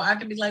I know I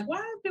can be like, why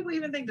do people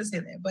even think to say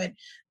that? But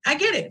I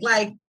get it.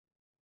 Like,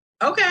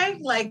 okay,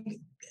 like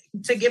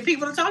to get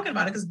people to talking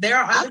about it because there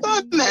are. I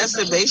thought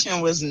masturbation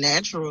was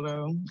natural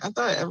though. I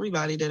thought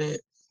everybody did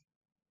it.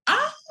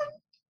 I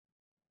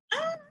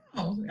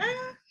don't know.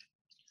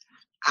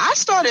 I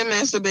started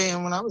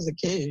masturbating when I was a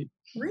kid.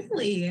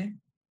 Really?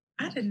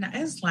 I did not.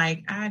 It's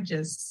like I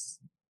just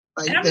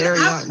very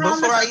young.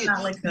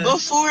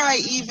 Before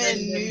I even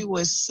knew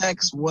what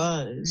sex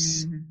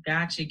was.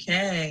 Gotcha,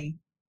 Kay.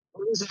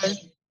 What is that?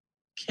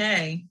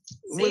 Kay.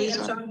 See,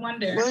 that's what I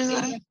wonder. What is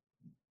that?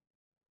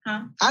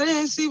 Huh? I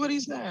didn't see what he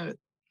said.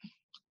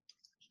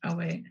 Oh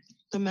wait.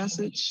 The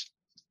message.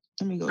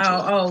 Let me go.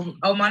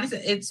 Monty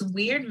said it's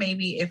weird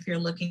maybe if you're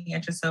looking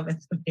at yourself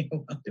as a man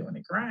while doing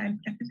a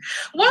crime.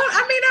 Well,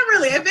 I mean, not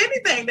really. If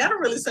anything, that'll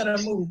really set a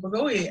mood. But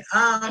go ahead.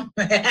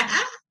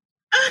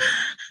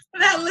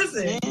 Now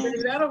listen,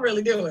 that'll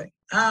really do it.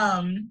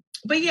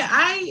 But yeah,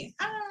 I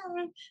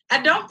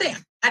don't think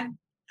I'm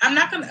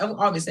not gonna.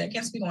 Obviously, I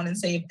can't speak on and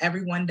say if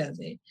everyone does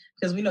it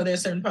because we know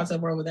there's certain parts of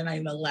the world where they're not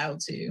even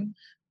allowed to.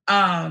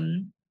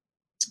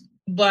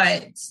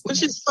 But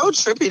which is so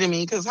trippy to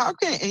me because how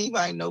can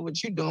anybody know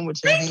what you're doing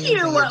with your hands? Thank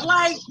you.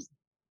 Like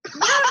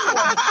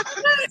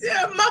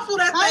Muffle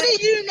that How do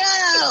you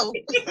know?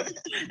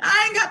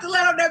 I ain't got to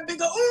let out that big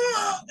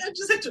that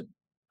just hit you.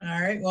 All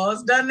right, well,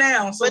 it's done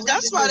now. So but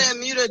that's why that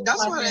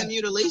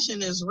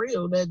mutilation is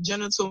real, that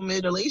genital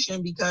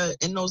mutilation, because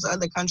in those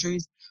other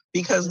countries,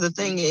 because the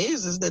thing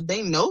is that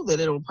they know that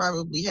it'll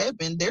probably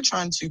happen. They're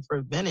trying to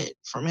prevent it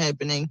from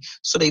happening,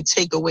 so they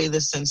take away the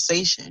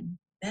sensation.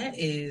 That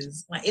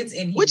is like it's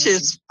inhumane. Which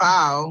is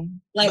foul.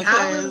 Like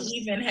I really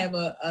even have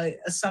a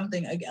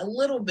something a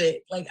little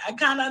bit. Like I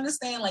kind of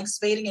understand like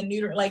spading and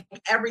neutering, like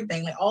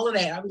everything, like all of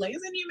that. I'll be like,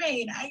 it's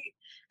inhumane.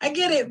 I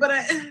get it, but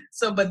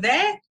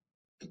that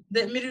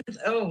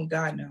oh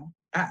God, no.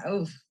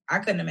 I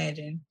couldn't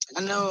imagine.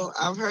 I know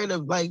I've heard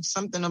of like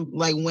something of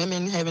like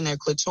women having their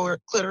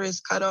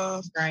clitoris cut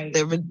off, right?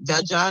 Their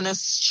vagina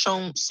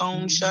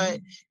sewn shut,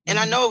 and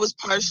I know it was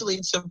partially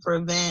to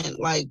prevent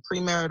like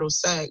premarital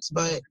sex,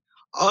 but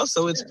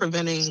also it's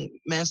preventing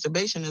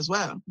masturbation as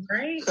well.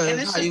 Right?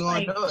 Because how you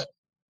gonna do it?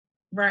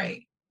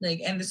 Right.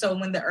 Like, and so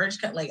when the urge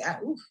cut, like,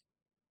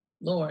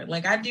 Lord,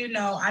 like I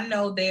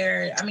know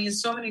there. I mean,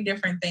 so many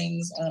different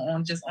things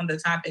on the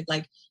topic.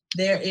 Like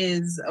there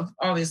is,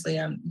 obviously,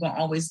 I'm going to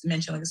always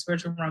mention like a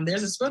spiritual realm.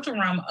 There's a spiritual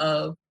realm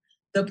of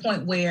the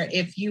point where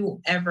if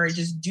you ever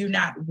just do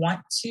not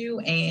want to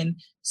and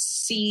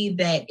see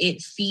that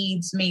it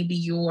feeds maybe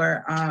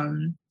your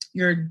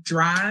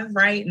drive,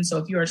 right? And so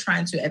if you are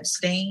trying to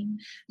abstain,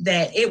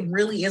 that it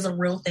really is a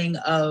real thing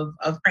of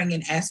praying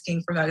and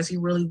asking for God, because He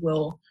really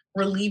will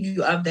relieve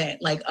you of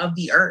that, like of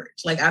the urge.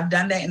 Like I've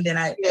done that, and then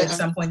at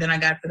some point, then I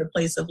got to the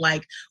place of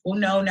like, well,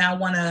 no, now I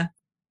want to,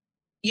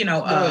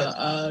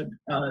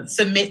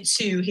 submit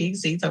to.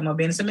 He's talking about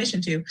being a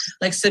submission to,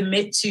 like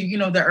submit to,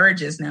 the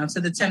urges now,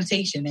 to the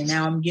temptation, and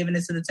now I'm giving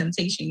it to the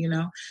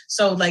temptation,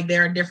 So like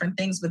there are different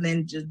things, but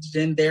then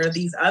there are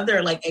these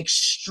other like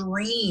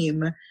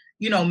extreme,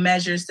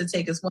 measures to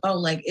take as well.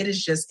 Like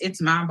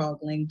it's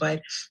mind-boggling.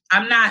 But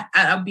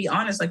I'll be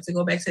honest, like to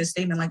go back to his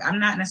statement, like I'm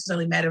not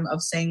necessarily mad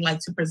of saying like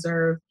to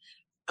preserve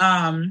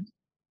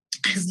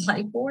his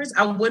life force.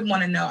 I would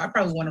want to know. I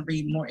probably want to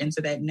read more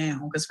into that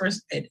now, because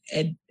first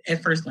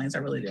at first glance I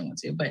really didn't want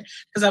to, but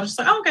because I was just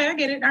like, okay, I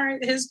get it. All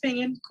right, his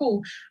opinion,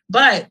 cool.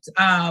 But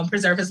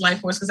preserve his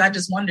life force, because I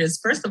just wonder is,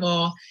 first of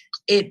all,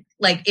 it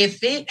like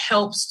if it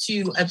helps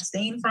to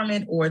abstain from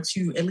it or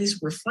to at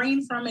least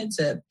refrain from it,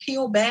 to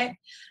peel back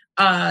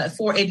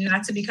for it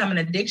not to become an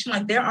addiction.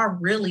 Like there are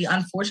really,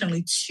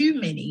 unfortunately, too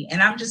many,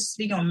 and I'm just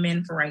speaking on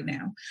men for right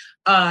now,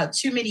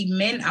 too many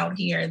men out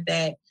here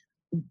that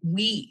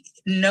we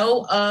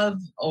know of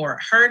or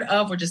heard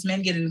of, or just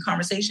men get in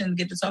conversation and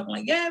get to talking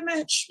like, yeah,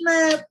 man,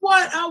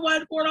 what? I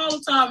watch porn all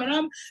the time and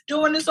I'm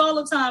doing this all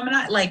the time. And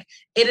I like,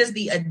 it is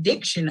the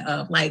addiction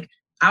of like,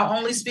 I'll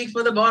only speak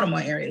for the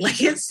Baltimore area.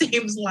 Like it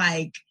seems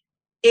like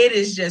it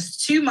is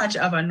just too much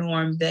of a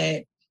norm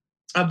that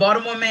a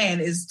Baltimore man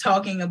is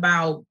talking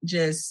about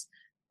just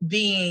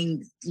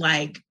being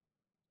like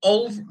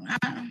over.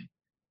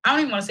 I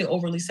don't even want to say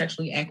overly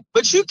sexually active.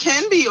 But you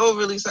can be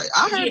overly sexually.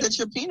 I heard that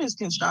your penis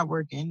can stop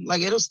working.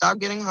 Like it'll stop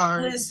getting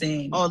hard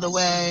all the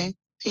way.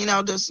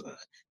 Penile just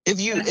if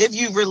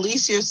you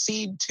release your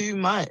seed too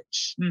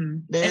much.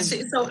 And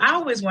so I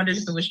always wondered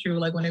if it was true.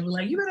 Like when they were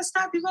like, "You better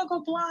stop, you're gonna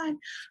go blind."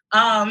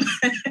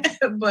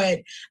 But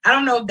I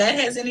don't know if that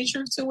has any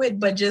truth to it.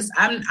 But just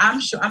I'm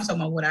sure I'm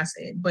talking about what I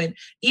said. But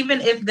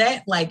even if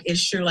that like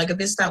is true, like if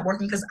it stopped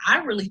working, because I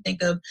really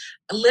think of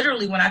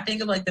literally when I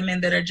think of like the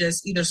men that are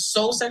just either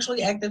so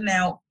sexually active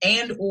now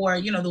and or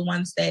the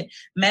ones that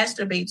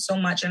masturbate so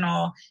much and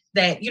all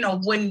that,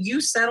 when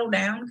you settle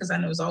down, because I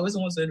know it's always the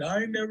ones that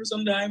I ain't never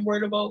I'm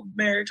worried about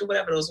marriage or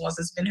whatever, those ones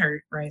that's been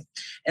hurt, right?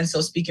 And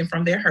so speaking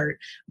from their hurt,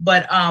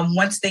 but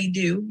once they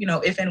do,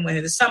 if and when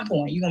at some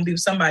point you're gonna be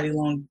with somebody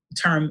long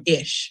term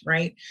ish,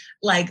 right?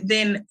 Like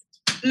then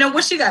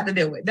what she got to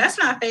deal with? That's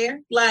not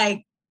fair.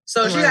 Like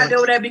so she got to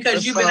deal with that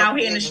because you've been out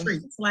here in the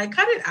streets. Like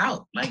cut it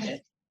out, like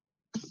that.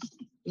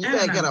 You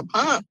better get a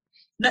pump.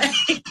 Listen,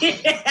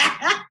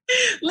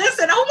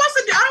 who wants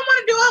to do? I don't want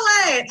to do all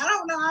that. I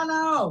don't know.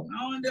 I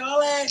don't want to do all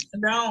that.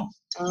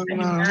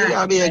 You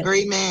gotta be a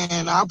great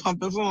man. I'll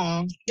pump it for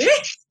him.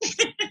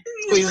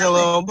 Squeeze a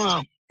little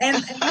pump.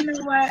 And you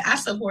know what? I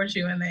support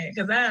you in that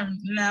because I'm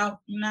I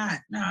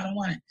don't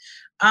want it.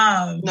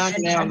 Not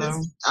now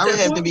though. I would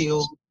have to be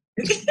old.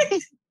 To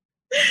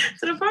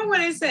the point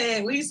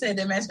where we said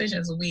that masturbation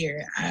is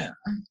weird.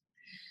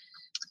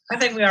 I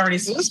think we already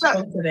spoke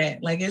to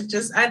that. Like, it's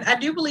just, I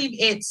do believe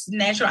it's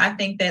natural. I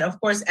think that, of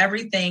course,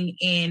 everything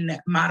in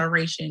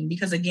moderation,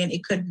 because again,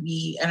 it could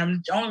be, and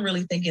I'm only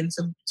really thinking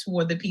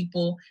toward the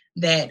people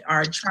that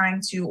are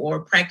trying to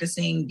or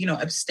practicing,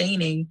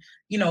 abstaining,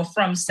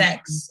 from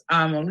sex,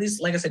 at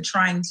least, like I said,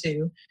 trying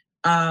to.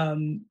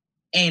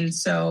 And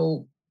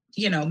so,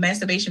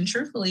 masturbation,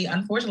 truthfully,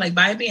 unfortunately, like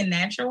by it being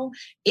natural,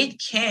 it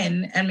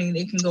can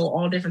go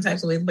all different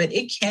types of ways, but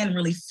it can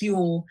really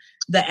fuel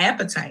the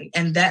appetite.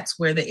 And that's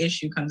where the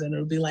issue comes in.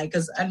 It'll be like,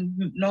 because I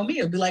know me,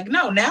 it'll be like,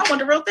 no, now I want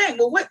the real thing.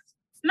 Well, what?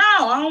 No,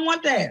 I don't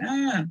want that.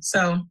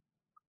 So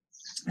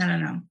I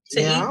don't know.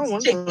 I don't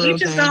want the real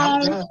each his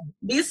own.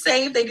 Be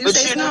safe. They do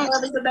say love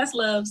is the best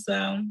love.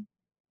 So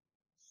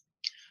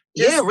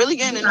really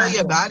getting to know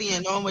your body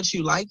and knowing what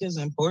you like is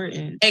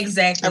important.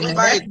 Exactly.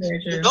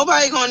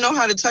 Nobody gonna know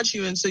how to touch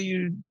you until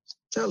you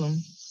tell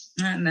them.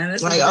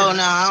 Like, oh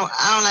no, I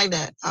don't like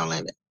that. I don't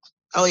like that.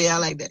 Oh yeah, I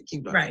like that.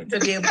 Keep going. Right. To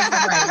be able to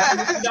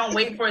right. You don't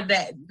wait for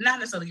that. Not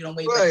necessarily you don't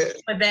wait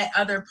for that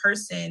other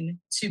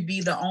person to be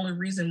the only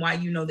reason why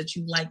you know that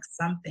you like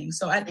something.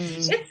 So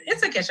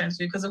it's a catch-22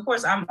 because of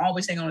course I'm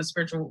always saying on a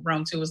spiritual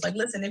realm too. It's like,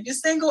 listen, if you're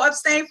single,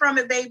 abstain from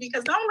it, baby,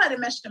 because don't let it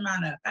mess your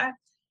mind up.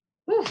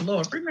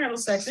 Lord, premarital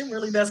sex, it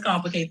really does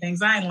complicate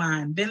things. I ain't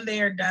lying. Been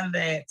there, done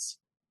that.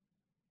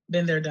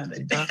 Been there, done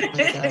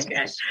that.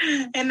 Okay.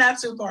 And not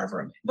too far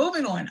from it.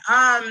 Moving on.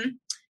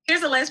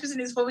 Here's the last piece of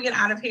news before we get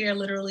out of here,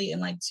 literally in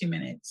like 2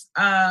 minutes.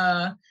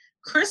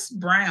 Christopher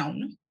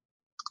Brown.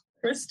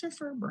 Is his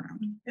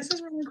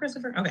real name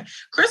Christopher? Okay.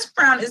 Chris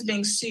Brown is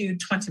being sued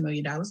 $20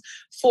 million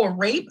for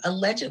rape,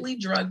 allegedly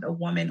drugged a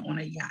woman on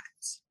a yacht.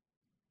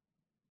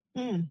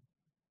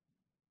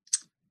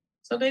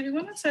 So, baby,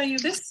 when I tell you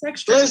this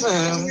sex...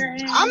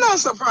 Listen, I'm not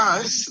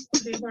surprised.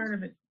 Be part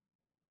of it.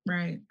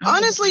 Right.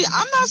 Honestly,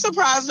 I'm not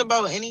surprised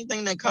about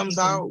anything that comes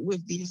out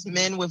with these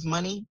men with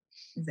money.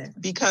 Exactly.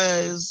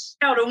 Because...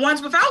 the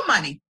ones without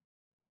money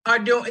are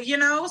doing,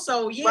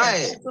 so yeah,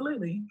 right.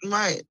 Absolutely.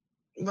 Right.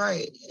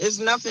 It's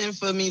nothing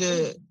for me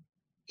to...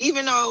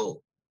 Even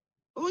though...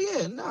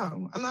 I'm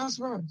not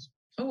surprised.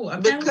 Oh,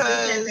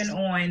 because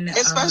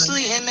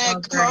especially in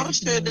that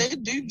culture, they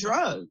do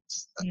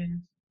drugs. Yeah.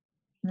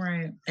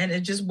 Right. And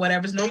it just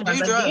whatever's normal. They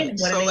do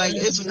drugs. So like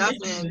it's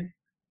nothing.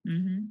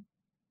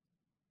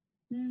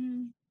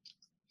 Right.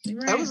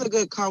 That was a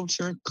good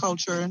culture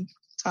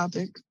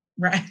topic.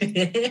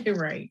 Right.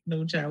 Right.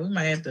 No child. We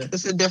might have to.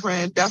 It's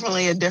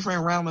definitely a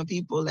different realm of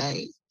people.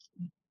 Like,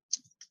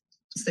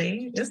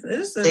 see,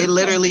 they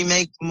literally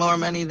make more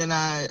money than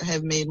I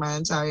have made my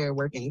entire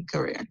working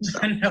career. So.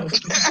 I know.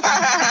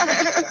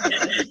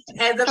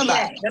 As of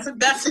yet,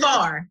 that's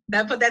far.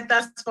 Put that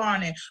thus far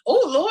on there.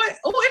 Oh Lord,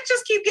 it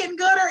just keeps getting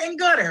gooder and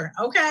gooder.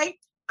 Okay,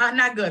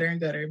 not gooder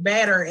and gooder,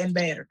 badder and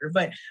badder.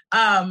 But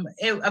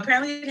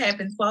apparently it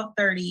happened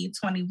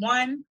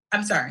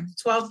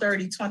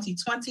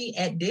 12/30/2020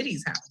 at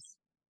Diddy's house.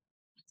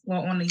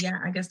 Well, on the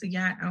yacht, I guess the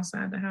yacht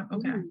outside the house.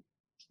 Okay,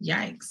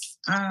 yikes.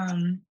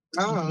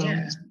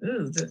 Yeah.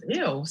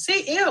 Ew.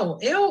 See, ill,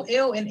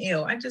 and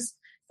ill. I just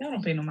y'all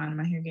don't pay no mind in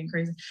my hair getting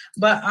crazy.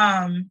 But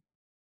I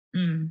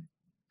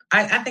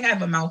think I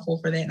have a mouthful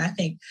for that, and I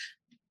think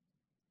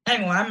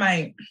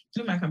anyway,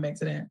 we might come back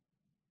to that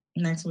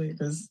next week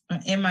because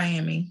in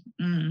Miami.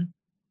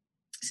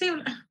 See,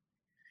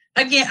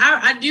 again,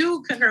 I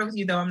do concur with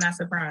you though. I'm not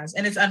surprised,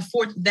 and it's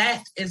unfortunate.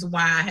 That is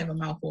why I have a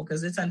mouthful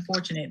because it's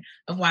unfortunate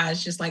of why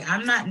it's just like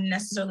I'm not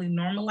necessarily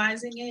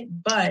normalizing it,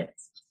 but.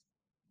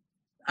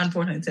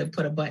 Unfortunate to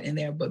put a but in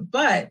there, but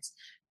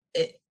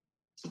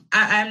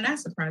I'm not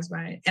surprised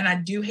by it. And I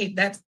do hate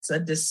that's a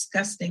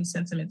disgusting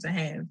sentiment to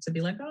have to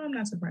be like, oh, I'm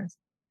not surprised.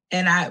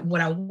 And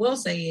what I will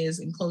say is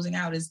in closing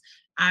out is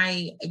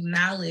I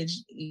acknowledge,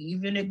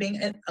 even it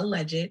being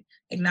alleged,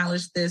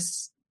 acknowledge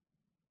this.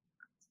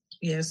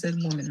 Yeah, it says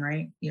woman,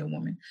 right? Yeah,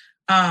 woman.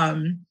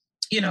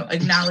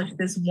 Acknowledge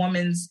this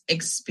woman's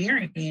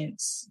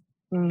experience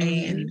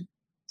and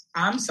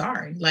I'm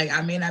sorry. Like,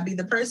 I may not be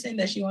the person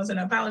that she wants an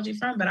apology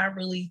from, but I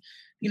really,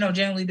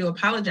 genuinely do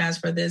apologize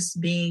for this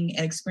being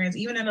an experience,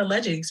 even an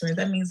alleged experience.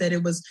 That means that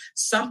it was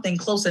something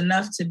close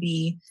enough to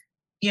be,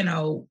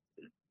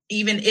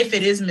 even if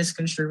it is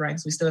misconstrued, right?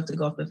 Because we still have to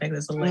go off the fact that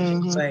it's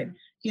alleged. But,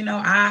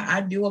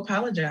 I do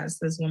apologize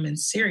to this woman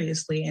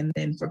seriously. And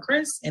then for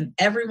Chris and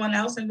everyone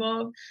else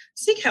involved,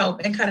 seek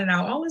help and cut it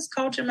out. All this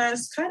culture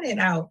mess, cut it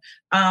out.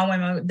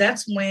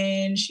 That's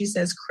when she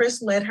says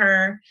Chris led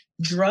her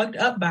drugged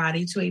up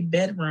body to a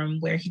bedroom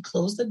where he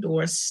closed the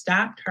door,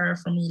 stopped her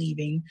from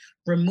leaving,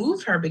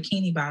 removed her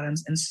bikini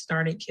bottoms, and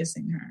started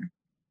kissing her.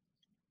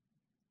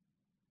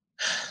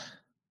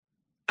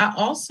 I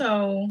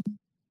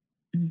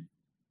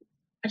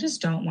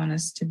just don't want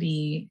us to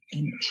be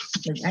I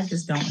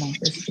just don't want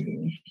this to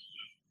be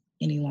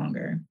any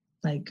longer.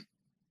 Like,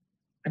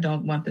 I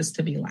don't want this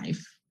to be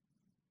life.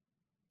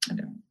 I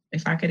don't.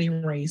 If I could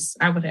erase,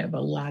 I would have do a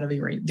lot of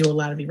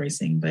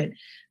erasing, but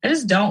I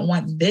just don't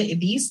want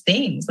these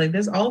things. Like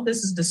this, all of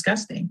this is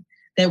disgusting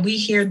that we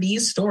hear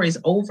these stories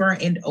over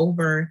and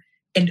over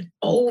and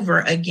over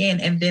again.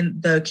 And then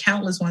the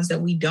countless ones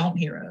that we don't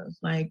hear of.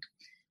 Like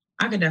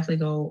I could definitely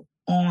go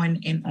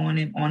on and on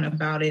and on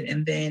about it.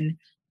 And then,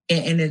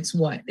 and it's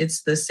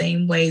the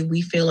same way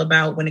we feel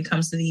about when it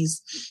comes to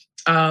these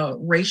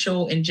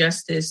racial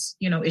injustice,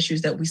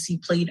 issues that we see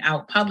played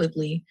out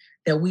publicly,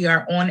 that we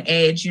are on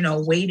edge,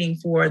 waiting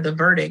for the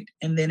verdict.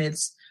 And then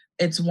it's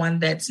one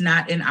that's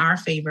not in our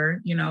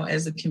favor,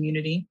 as a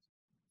community.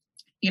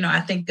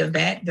 I think of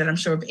that I'm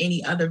sure of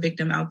any other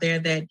victim out there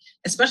that,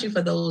 especially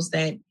for those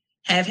that,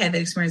 have had the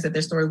experience that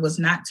their story was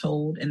not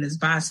told and is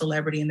by a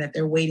celebrity and that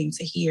they're waiting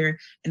to hear.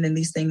 And then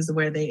these things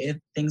where if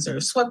things are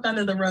swept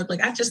under the rug.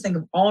 Like, I just think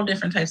of all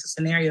different types of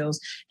scenarios,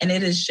 and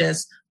it is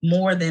just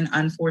more than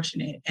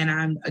unfortunate. And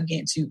I'm,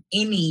 again, to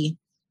any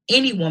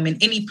woman,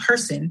 any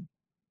person,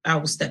 I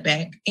will step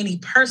back, any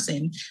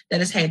person that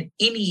has had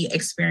any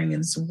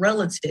experience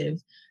relative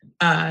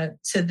to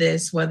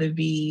this, whether it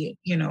be,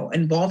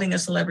 involving a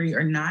celebrity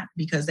or not,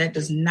 because that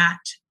does not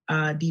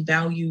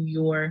devalue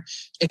your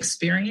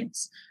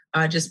experience.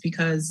 Just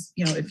because,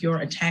 if your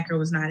attacker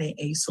was not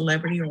a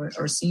celebrity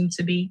or seemed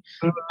to be,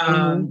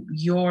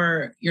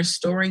 your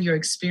story, your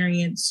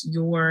experience,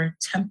 your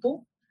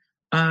temple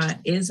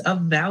is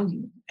of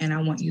value. And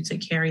I want you to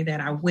carry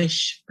that. I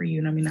wish for you,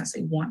 and I mean, not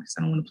say want, because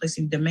I don't want to place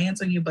any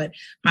demands on you, but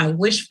my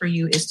wish for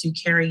you is to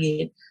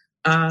carry it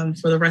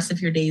for the rest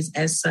of your days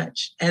as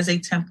such, as a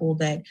temple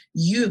that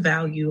you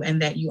value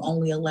and that you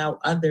only allow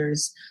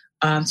others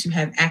to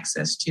have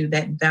access to,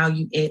 that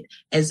value it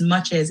as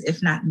much as,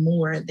 if not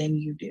more, than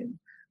you do.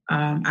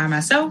 I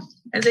myself,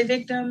 as a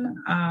victim,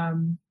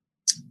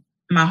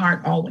 my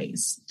heart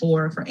always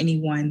for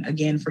anyone,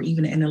 again, for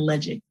even an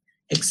alleged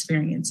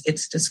experience.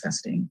 It's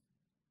disgusting.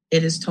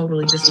 It is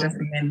totally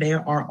disgusting. And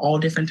there are all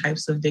different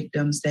types of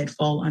victims that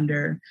fall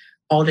under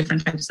all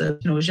different types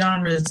of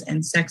genres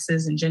and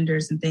sexes and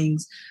genders and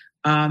things.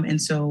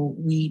 And so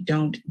we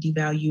don't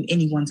devalue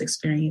anyone's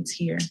experience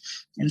here.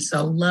 And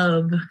so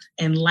love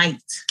and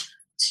light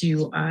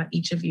to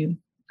each of you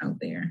out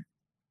there.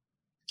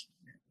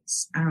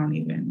 I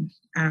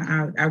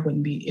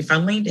wouldn't be, if I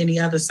leaned any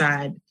other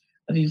side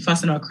of you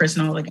fussing on Chris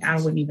and all, like, I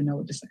wouldn't even know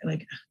what to say.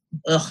 Like,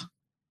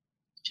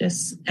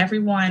 just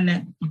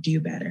everyone do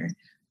better.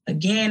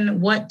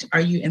 Again, what are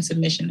you in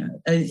submission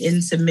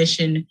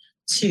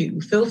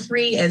to? Feel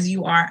free, as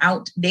you are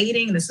out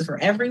dating, this is for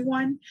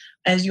everyone,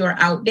 as you are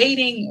out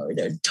dating or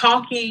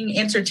talking,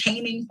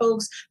 entertaining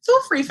folks,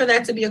 feel free for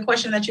that to be a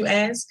question that you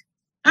ask.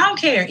 I don't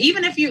care.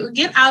 Even if you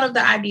get out of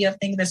the idea of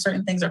thinking that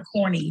certain things are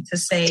corny to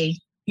say,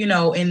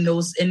 in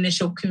those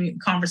initial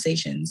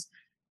conversations,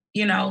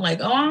 like,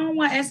 oh, I don't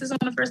want to ask this on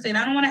the first date.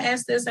 I don't want to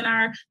ask this in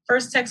our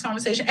first text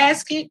conversation.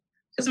 Ask it.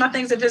 Because my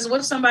thing is, if it's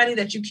with somebody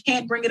that you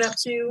can't bring it up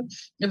to,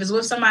 if it's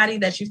with somebody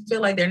that you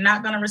feel like they're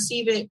not going to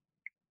receive it,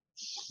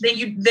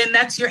 then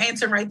that's your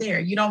answer right there.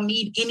 You don't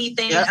need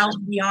anything else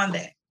beyond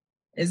that.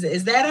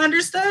 Is that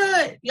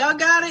understood? Y'all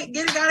got it?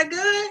 Got it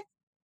good?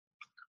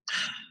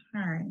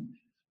 All right.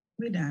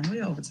 We're done.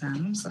 We're overtime.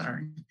 I'm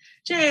sorry.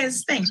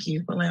 Jazz, thank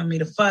you for allowing me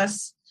to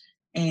fuss.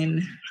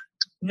 And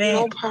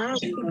no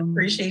problem.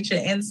 Appreciate your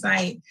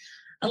insight.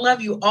 I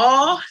love you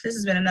all. This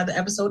has been another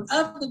episode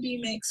of the B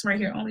Mix right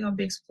here only on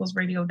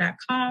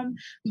BigExposedRadio.com.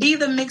 Be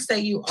the mix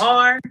that you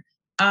are.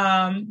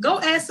 Go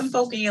ask some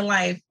folk in your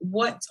life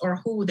what or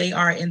who they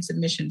are in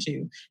submission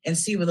to and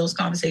see where those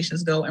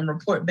conversations go and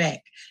report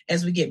back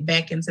as we get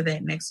back into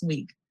that next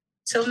week.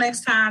 Till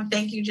next time,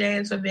 thank you,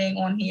 Jazz, for being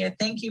on here.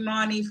 Thank you,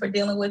 Monty, for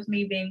dealing with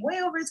me being way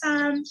over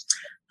time.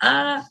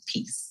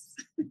 Peace.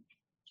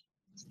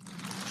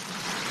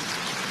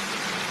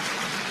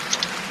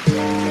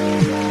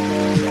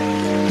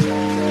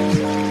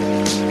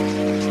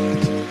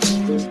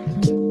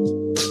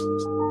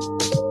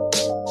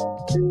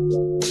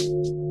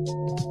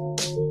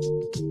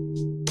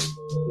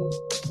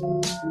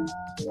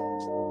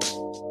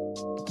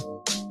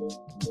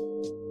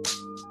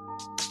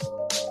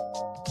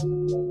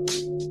 Thank you.